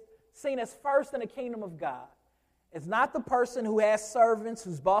is seen as first in the kingdom of God is not the person who has servants,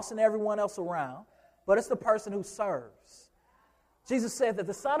 who's bossing everyone else around, but it's the person who serves. Jesus said that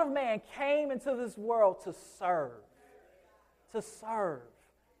the Son of Man came into this world to serve,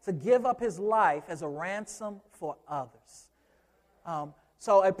 to give up his life as a ransom for others.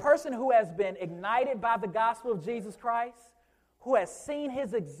 So a person who has been ignited by the gospel of Jesus Christ, who has seen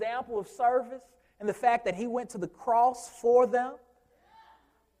his example of service and the fact that he went to the cross for them,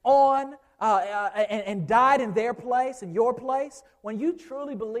 and died in their place, in your place, when you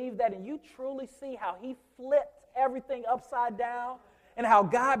truly believe that and you truly see how he flipped everything upside down and how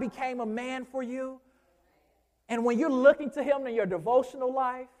God became a man for you, and when you're looking to him in your devotional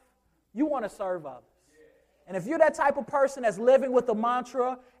life, you want to serve others. And if you're that type of person that's living with the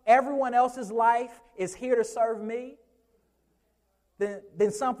mantra, everyone else's life is here to serve me,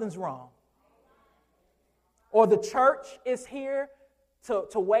 then something's wrong. Or the church is here to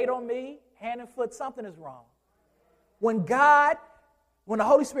wait on me, hand and foot, something is wrong. When the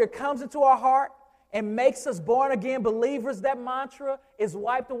Holy Spirit comes into our heart and makes us born again believers, that mantra is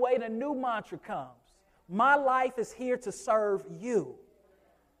wiped away and a new mantra comes. My life is here to serve you.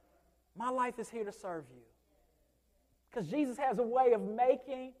 My life is here to serve you. Because Jesus has a way of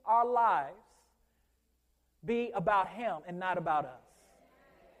making our lives be about him and not about us.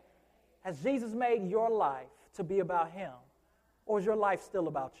 Has Jesus made your life to be about him, or is your life still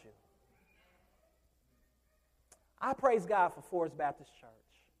about you? I praise God for Forest Baptist Church.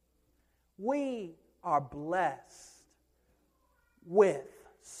 We are blessed with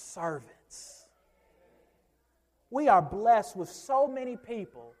servants. We are blessed with so many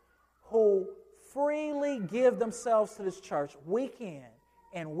people who freely give themselves to this church week in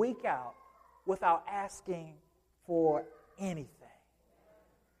and week out without asking for anything.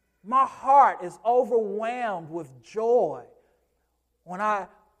 My heart is overwhelmed with joy when I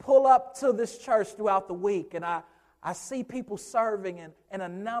pull up to this church throughout the week and I see people serving in a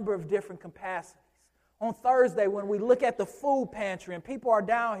number of different capacities. On Thursday, when we look at the food pantry and people are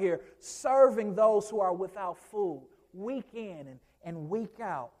down here serving those who are without food, week in and week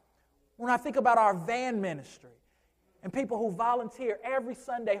out. When I think about our van ministry and people who volunteer every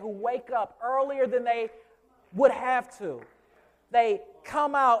Sunday, who wake up earlier than they would have to. They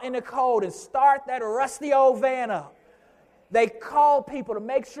come out in the cold and start that rusty old van up. They call people to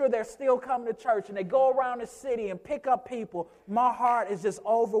make sure they're still coming to church, and they go around the city and pick up people. My heart is just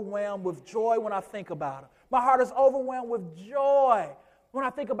overwhelmed with joy when I think about it. My heart is overwhelmed with joy when I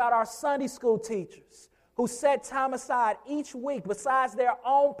think about our Sunday school teachers who set time aside each week, besides their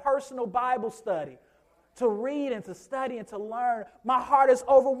own personal Bible study, to read and to study and to learn. My heart is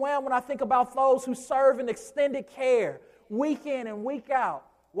overwhelmed when I think about those who serve in extended care week in and week out,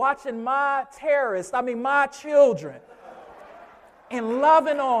 watching my children, and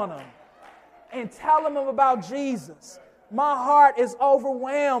loving on them and telling them about Jesus. My heart is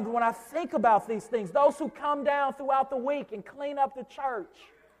overwhelmed when I think about these things. Those who come down throughout the week and clean up the church.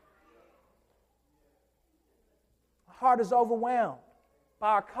 My heart is overwhelmed by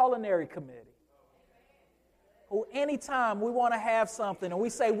our culinary committee, who anytime we want to have something and we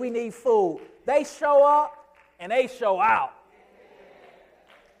say we need food, they show up and they show out.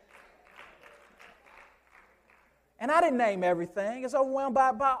 And I didn't name everything. It's overwhelmed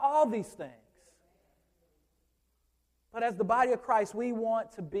by all these things. But as the body of Christ, we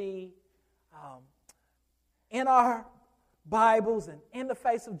want to be in our Bibles and in the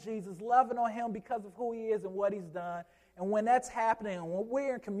face of Jesus, loving on him because of who he is and what he's done. And when that's happening, and when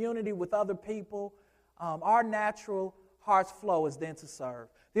we're in community with other people, our natural heart's flow is then to serve.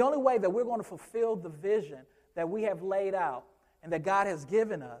 The only way that we're going to fulfill the vision that we have laid out and that God has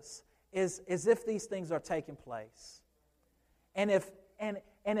given us is if these things are taking place. And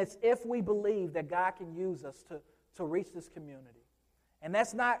it's if we believe that God can use us to reach this community. And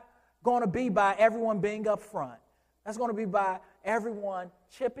that's not going to be by everyone being up front. That's going to be by everyone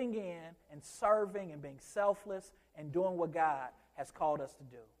chipping in and serving and being selfless and doing what God has called us to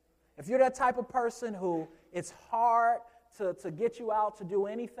do. If you're that type of person who it's hard to get you out to do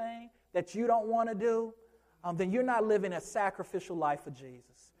anything that you don't want to do, then you're not living a sacrificial life for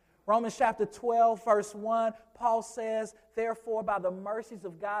Jesus. Romans chapter 12, verse 1, Paul says, "Therefore, by the mercies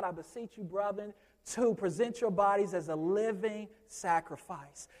of God, I beseech you, brethren, to present your bodies as a living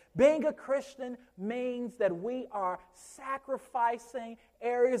sacrifice." Being a Christian means that we are sacrificing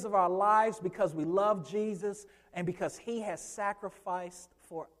areas of our lives because we love Jesus and because he has sacrificed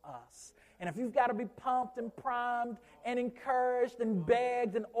for us. And if you've got to be pumped and primed and encouraged and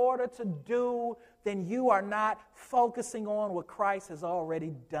begged in order to do, then you are not focusing on what Christ has already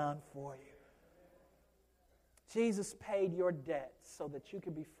done for you. Jesus paid your debt so that you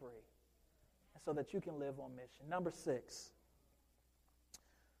could be free, so that you can live on mission. Number 6,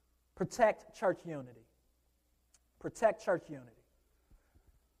 protect church unity. Protect church unity.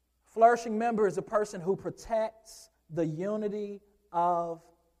 Flourishing member is a person who protects the unity of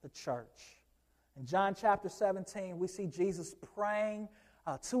the church. In John chapter 17, we see Jesus praying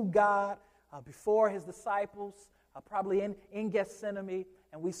to God before his disciples, probably in Gethsemane,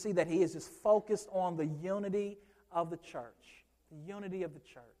 and we see that he is just focused on the unity of the church. The unity of the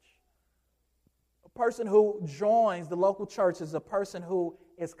church. A person who joins the local church is a person who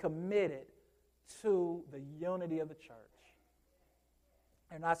is committed to the unity of the church.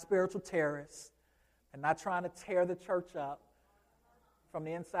 They're not spiritual terrorists. They're not trying to tear the church up from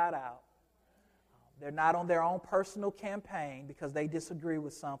the inside out. They're not on their own personal campaign because they disagree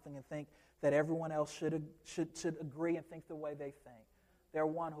with something and think that everyone else should agree and think the way they think. They're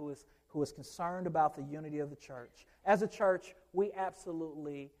one who is concerned about the unity of the church. As a church, we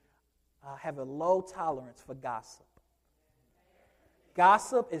absolutely have a low tolerance for gossip.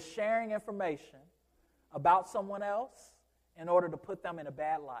 Gossip is sharing information about someone else in order to put them in a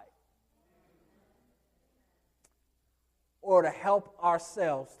bad light, or to help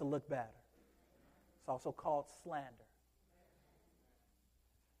ourselves to look better. It's also called slander.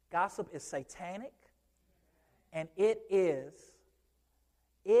 Gossip is satanic, and it is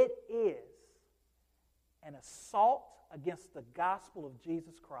an assault against the gospel of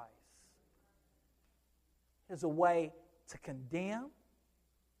Jesus Christ. It's a way to condemn.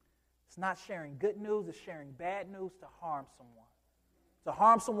 It's not sharing good news, it's sharing bad news to harm someone. To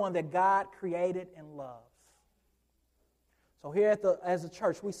harm someone that God created and loves. So here as a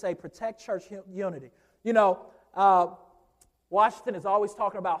church, we say protect church unity. You know, Washington is always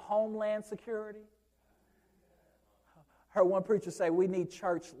talking about homeland security. Heard one preacher say we need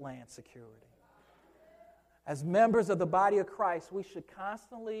church land security. As members of the body of Christ, we should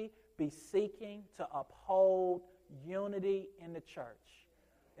constantly be seeking to uphold unity in the church.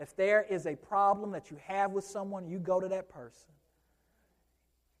 If there is a problem that you have with someone, you go to that person.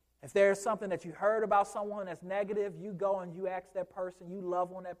 If there's something that you heard about someone that's negative, you go and you ask that person, you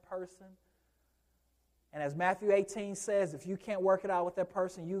love on that person. And as Matthew 18 says, if you can't work it out with that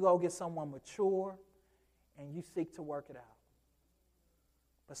person, you go get someone mature and you seek to work it out.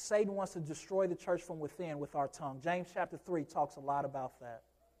 But Satan wants to destroy the church from within with our tongue. James chapter 3 talks a lot about that.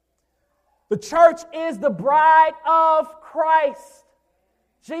 The church is the bride of Christ.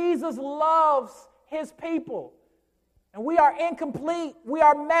 Jesus loves his people. And we are incomplete, we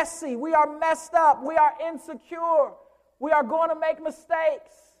are messy, we are messed up, we are insecure, we are going to make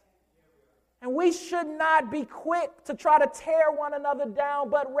mistakes. And we should not be quick to try to tear one another down,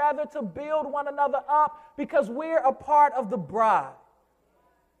 but rather to build one another up because we're a part of the bride.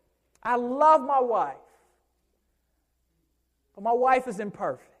 I love my wife, but my wife is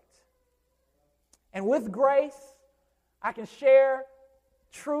imperfect. And with grace, I can share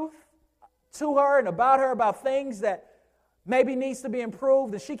truth to her and about her, about things that maybe needs to be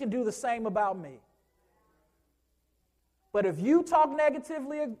improved, and she can do the same about me. But if you talk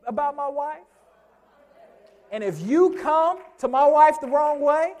negatively about my wife, And if you come to my wife the wrong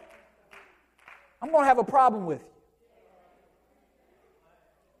way, I'm going to have a problem with you.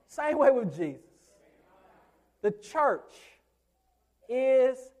 Same way with Jesus. The church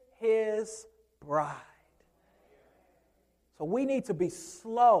is his bride. So we need to be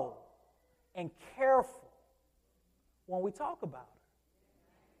slow and careful when we talk about her.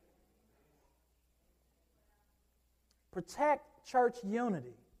 Protect church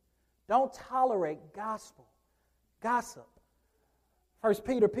unity. Don't tolerate gossip. First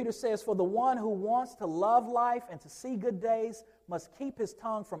Peter says, for the one who wants to love life and to see good days must keep his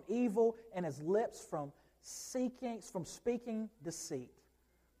tongue from evil and his lips from speaking deceit.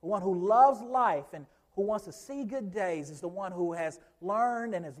 The one who loves life and who wants to see good days is the one who has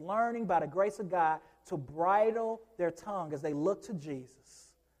learned and is learning by the grace of God to bridle their tongue as they look to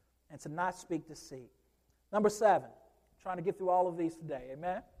Jesus and to not speak deceit. Number 7, trying to get through all of these today,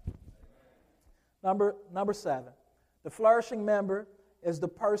 amen? Number 7, the flourishing member is a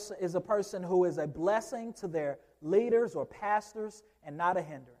person who is a blessing to their leaders or pastors and not a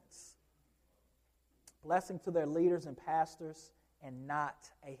hindrance. Blessing to their leaders and pastors and not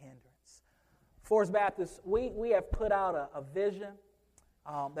a hindrance. Forest Baptist, we have put out a vision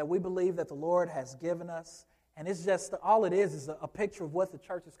that we believe that the Lord has given us, and it's just, all it is a picture of what the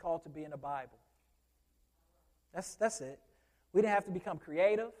church is called to be in the Bible. That's it. We didn't have to become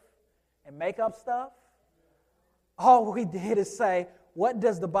creative and make up stuff. All we did is say, what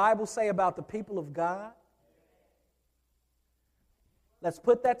does the Bible say about the people of God? Let's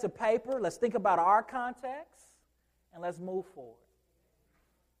put that to paper. Let's think about our context, and let's move forward.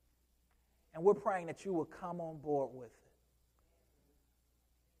 And we're praying that you will come on board with it.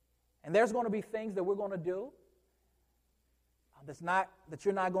 And there's going to be things that we're going to do that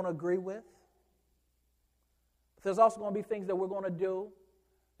you're not going to agree with. But there's also going to be things that we're going to do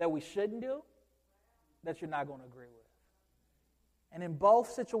that we shouldn't do that you're not going to agree with. And in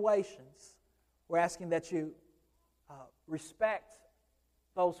both situations, we're asking that you respect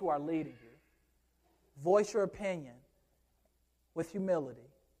those who are leading you. Voice your opinion with humility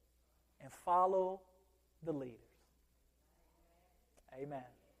and follow the leaders. Amen.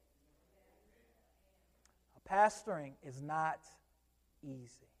 Pastoring is not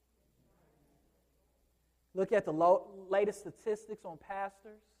easy. Look at the latest statistics on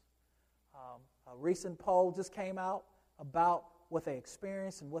pastors. A recent poll just came out about what they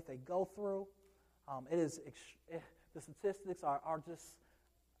experience and what they go through. The statistics are just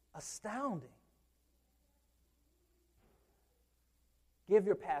astounding. Give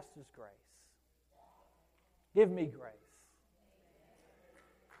your pastors grace. Give me grace.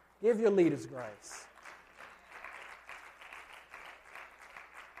 Give your leaders grace.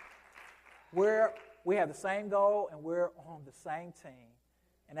 We have the same goal and we're on the same team,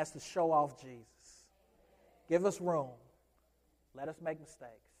 and that's to show off Jesus. Give us room. Let us make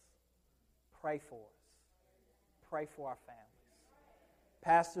mistakes. Pray for us. Pray for our families.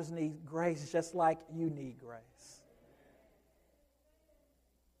 Pastors need grace just like you need grace.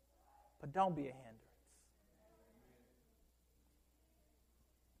 But don't be a hindrance.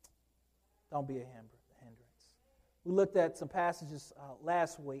 Don't be a hindrance. We looked at some passages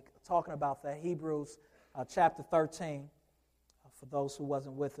last week talking about that. Hebrews chapter 13. For those who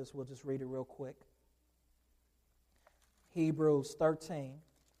wasn't with us, we'll just read it real quick. Hebrews 13,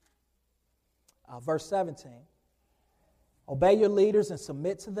 verse 17. Obey your leaders and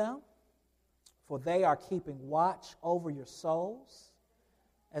submit to them, for they are keeping watch over your souls,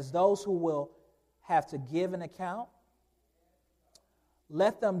 as those who will have to give an account.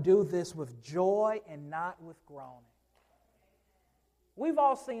 Let them do this with joy and not with groaning. We've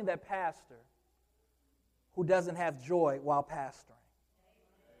all seen that pastor who doesn't have joy while pastoring.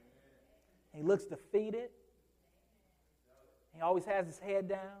 He looks defeated. He always has his head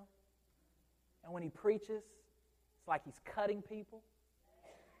down. And when he preaches, it's like he's cutting people.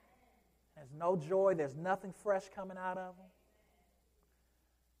 There's no joy. There's nothing fresh coming out of him.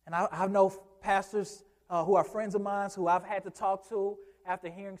 And I know pastors who are friends of mine who I've had to talk to after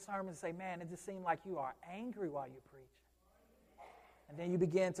hearing sermons say, man, it just seemed like you are angry while you're preaching. And then you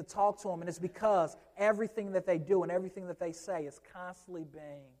begin to talk to them, and it's because everything that they do and everything that they say is constantly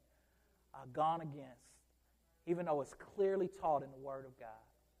being gone against, even though it's clearly taught in the Word of God.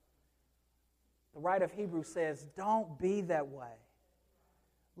 The writer of Hebrews says, don't be that way.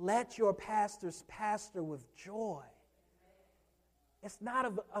 Let your pastors pastor with joy. It's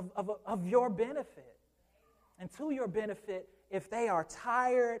not of your benefit. And to your benefit, if they are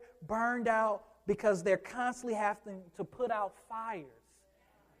tired, burned out, because they're constantly having to put out fires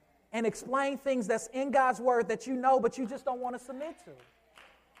and explain things that's in God's Word that you know, but you just don't want to submit to.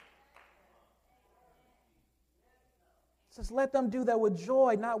 It says, let them do that with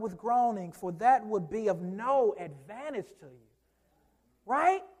joy, not with groaning, for that would be of no advantage to you.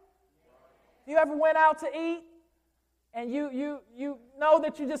 Right? You ever went out to eat and you know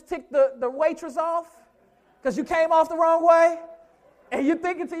that you just ticked the waitress off because you came off the wrong way? And you're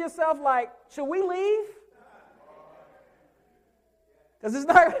thinking to yourself, like, should we leave? Because it's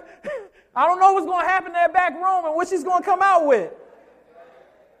not, I don't know what's going to happen in that back room and what she's going to come out with.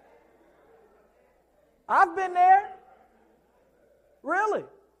 I've been there. Really?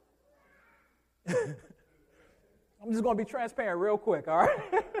 I'm just going to be transparent real quick, all right?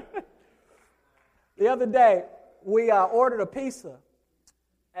 The other day, we ordered a pizza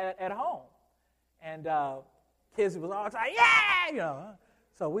at home. And kids was all excited, yeah! You know.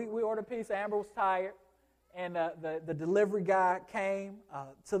 So we ordered pizza. Amber was tired. And the delivery guy came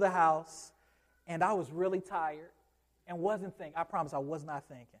to the house. And I was really tired and wasn't thinking. I promise I was not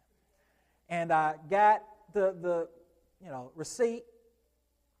thinking. And I got the receipt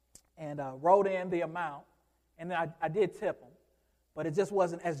and wrote in the amount. And then I did tip him. But it just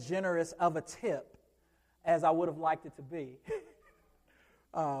wasn't as generous of a tip as I would have liked it to be.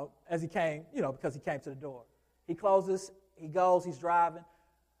 As he came, because he came to the door. He closes, he goes, he's driving,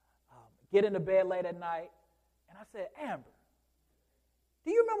 get into bed late at night. And I said, Amber,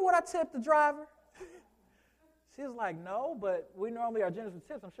 do you remember what I tipped the driver? She was like, no, but we normally are generous with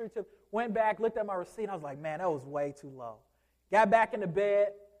tips. I'm sure you tipped. Went back, looked at my receipt. I was like, man, that was way too low. Got back into bed,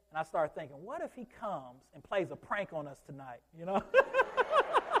 and I started thinking, what if he comes and plays a prank on us tonight,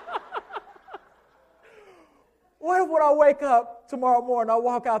 What if when I wake up tomorrow morning, I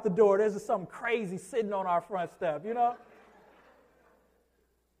walk out the door, there's just something crazy sitting on our front step, Because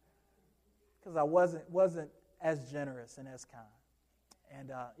I wasn't as generous and as kind.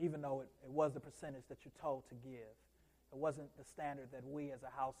 And even though it was the percentage that you're told to give, it wasn't the standard that we as a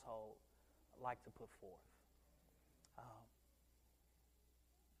household like to put forth.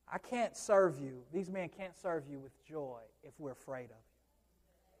 I can't serve you, these men can't serve you with joy if we're afraid of you.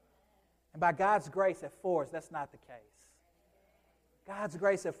 And by God's grace at Forest, that's not the case. God's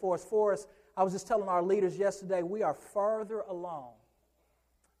grace at Forest, I was just telling our leaders yesterday, we are further along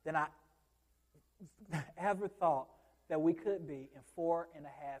than I ever thought that we could be in 4.5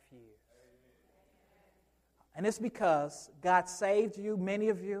 years. And it's because God saved you, many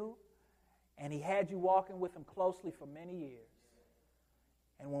of you, and He had you walking with Him closely for many years.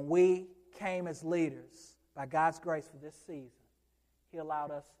 And when we came as leaders, by God's grace for this season, He allowed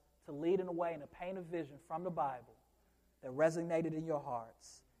us to lead in a way and to paint a vision from the Bible that resonated in your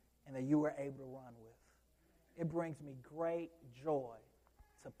hearts and that you were able to run with. It brings me great joy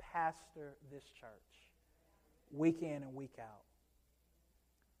to pastor this church week in and week out.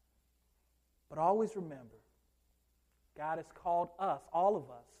 But always remember, God has called us, all of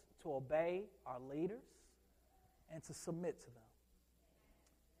us, to obey our leaders and to submit to them.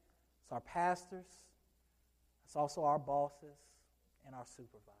 It's our pastors, it's also our bosses and our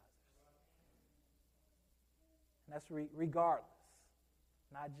supervisors. And that's regardless,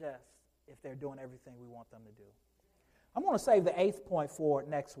 not just if they're doing everything we want them to do. I'm going to save the 8th point for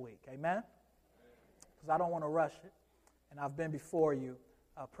next week, amen? Because I don't want to rush it, and I've been before you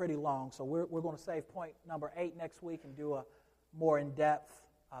pretty long, so we're going to save point number 8 next week and do a more in-depth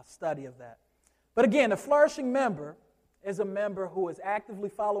study of that. But again, a flourishing member is a member who is actively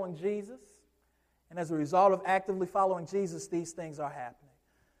following Jesus, and as a result of actively following Jesus, these things are happening.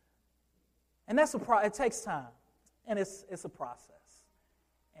 And it takes time, and it's a process.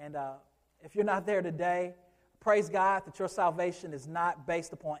 And if you're not there today, praise God that your salvation is not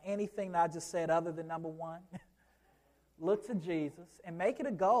based upon anything that I just said other than number 1. Look to Jesus and make it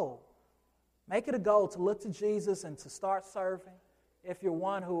a goal. Make it a goal to look to Jesus and to start serving. If you're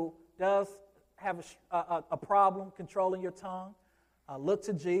one who does have a problem controlling your tongue, look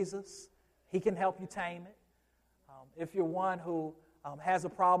to Jesus. He can help you tame it. If you're one who has a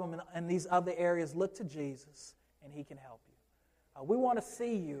problem in these other areas, look to Jesus and He can help you. We want to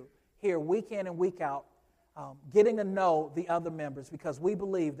see you here week in and week out getting to know the other members because we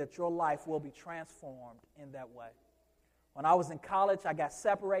believe that your life will be transformed in that way. When I was in college, I got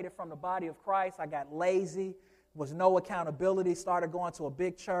separated from the body of Christ. I got lazy, was no accountability, started going to a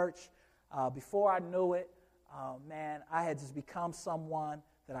big church. Before I knew it, I had just become someone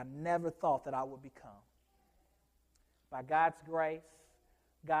that I never thought that I would become. By God's grace,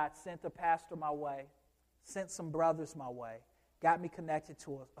 God sent a pastor my way, sent some brothers my way, got me connected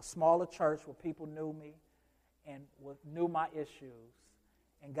to a smaller church where people knew me and knew my issues,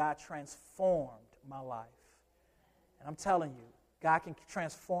 and God transformed my life. And I'm telling you, God can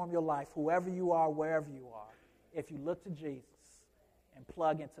transform your life, whoever you are, wherever you are, if you look to Jesus and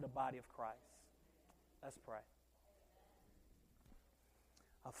plug into the body of Christ. Let's pray.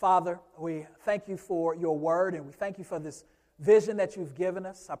 Father, we thank you for your word, and we thank you for this vision that you've given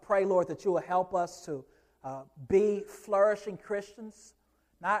us. I pray, Lord, that you will help us to be flourishing Christians.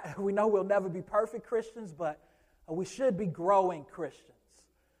 We know we'll never be perfect Christians, but we should be growing Christians.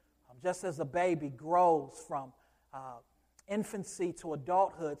 Just as a baby grows from infancy to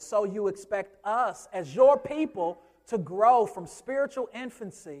adulthood, so you expect us as your people to grow from spiritual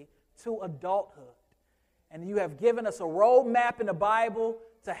infancy to adulthood. And you have given us a roadmap in the Bible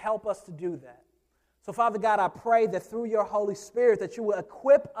to help us to do that. So, Father God, I pray that through your Holy Spirit that you will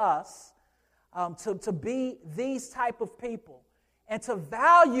equip us to be these type of people and to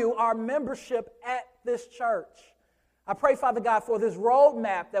value our membership at this church. I pray, Father God, for this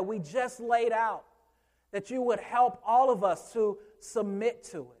roadmap that we just laid out, that you would help all of us to submit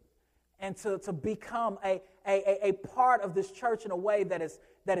to it and to become a part of this church in a way that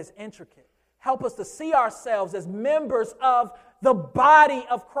is intricate. Help us to see ourselves as members of the body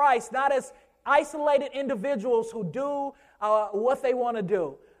of Christ, not as isolated individuals who do what they want to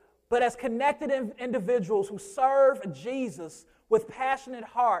do, but as connected individuals who serve Jesus with passionate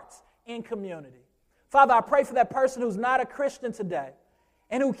hearts in community. Father, I pray for that person who's not a Christian today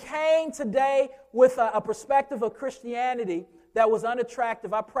and who came today with a perspective of Christianity that was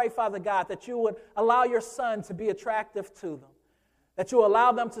unattractive. I pray, Father God, that you would allow your Son to be attractive to them, that you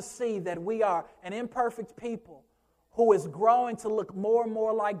allow them to see that we are an imperfect people who is growing to look more and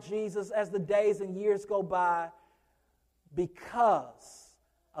more like Jesus as the days and years go by because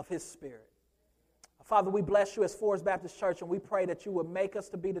of his Spirit. Father, we bless you as Forest Baptist Church, and we pray that you would make us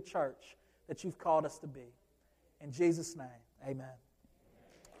to be the church that you've called us to be. In Jesus' name, amen.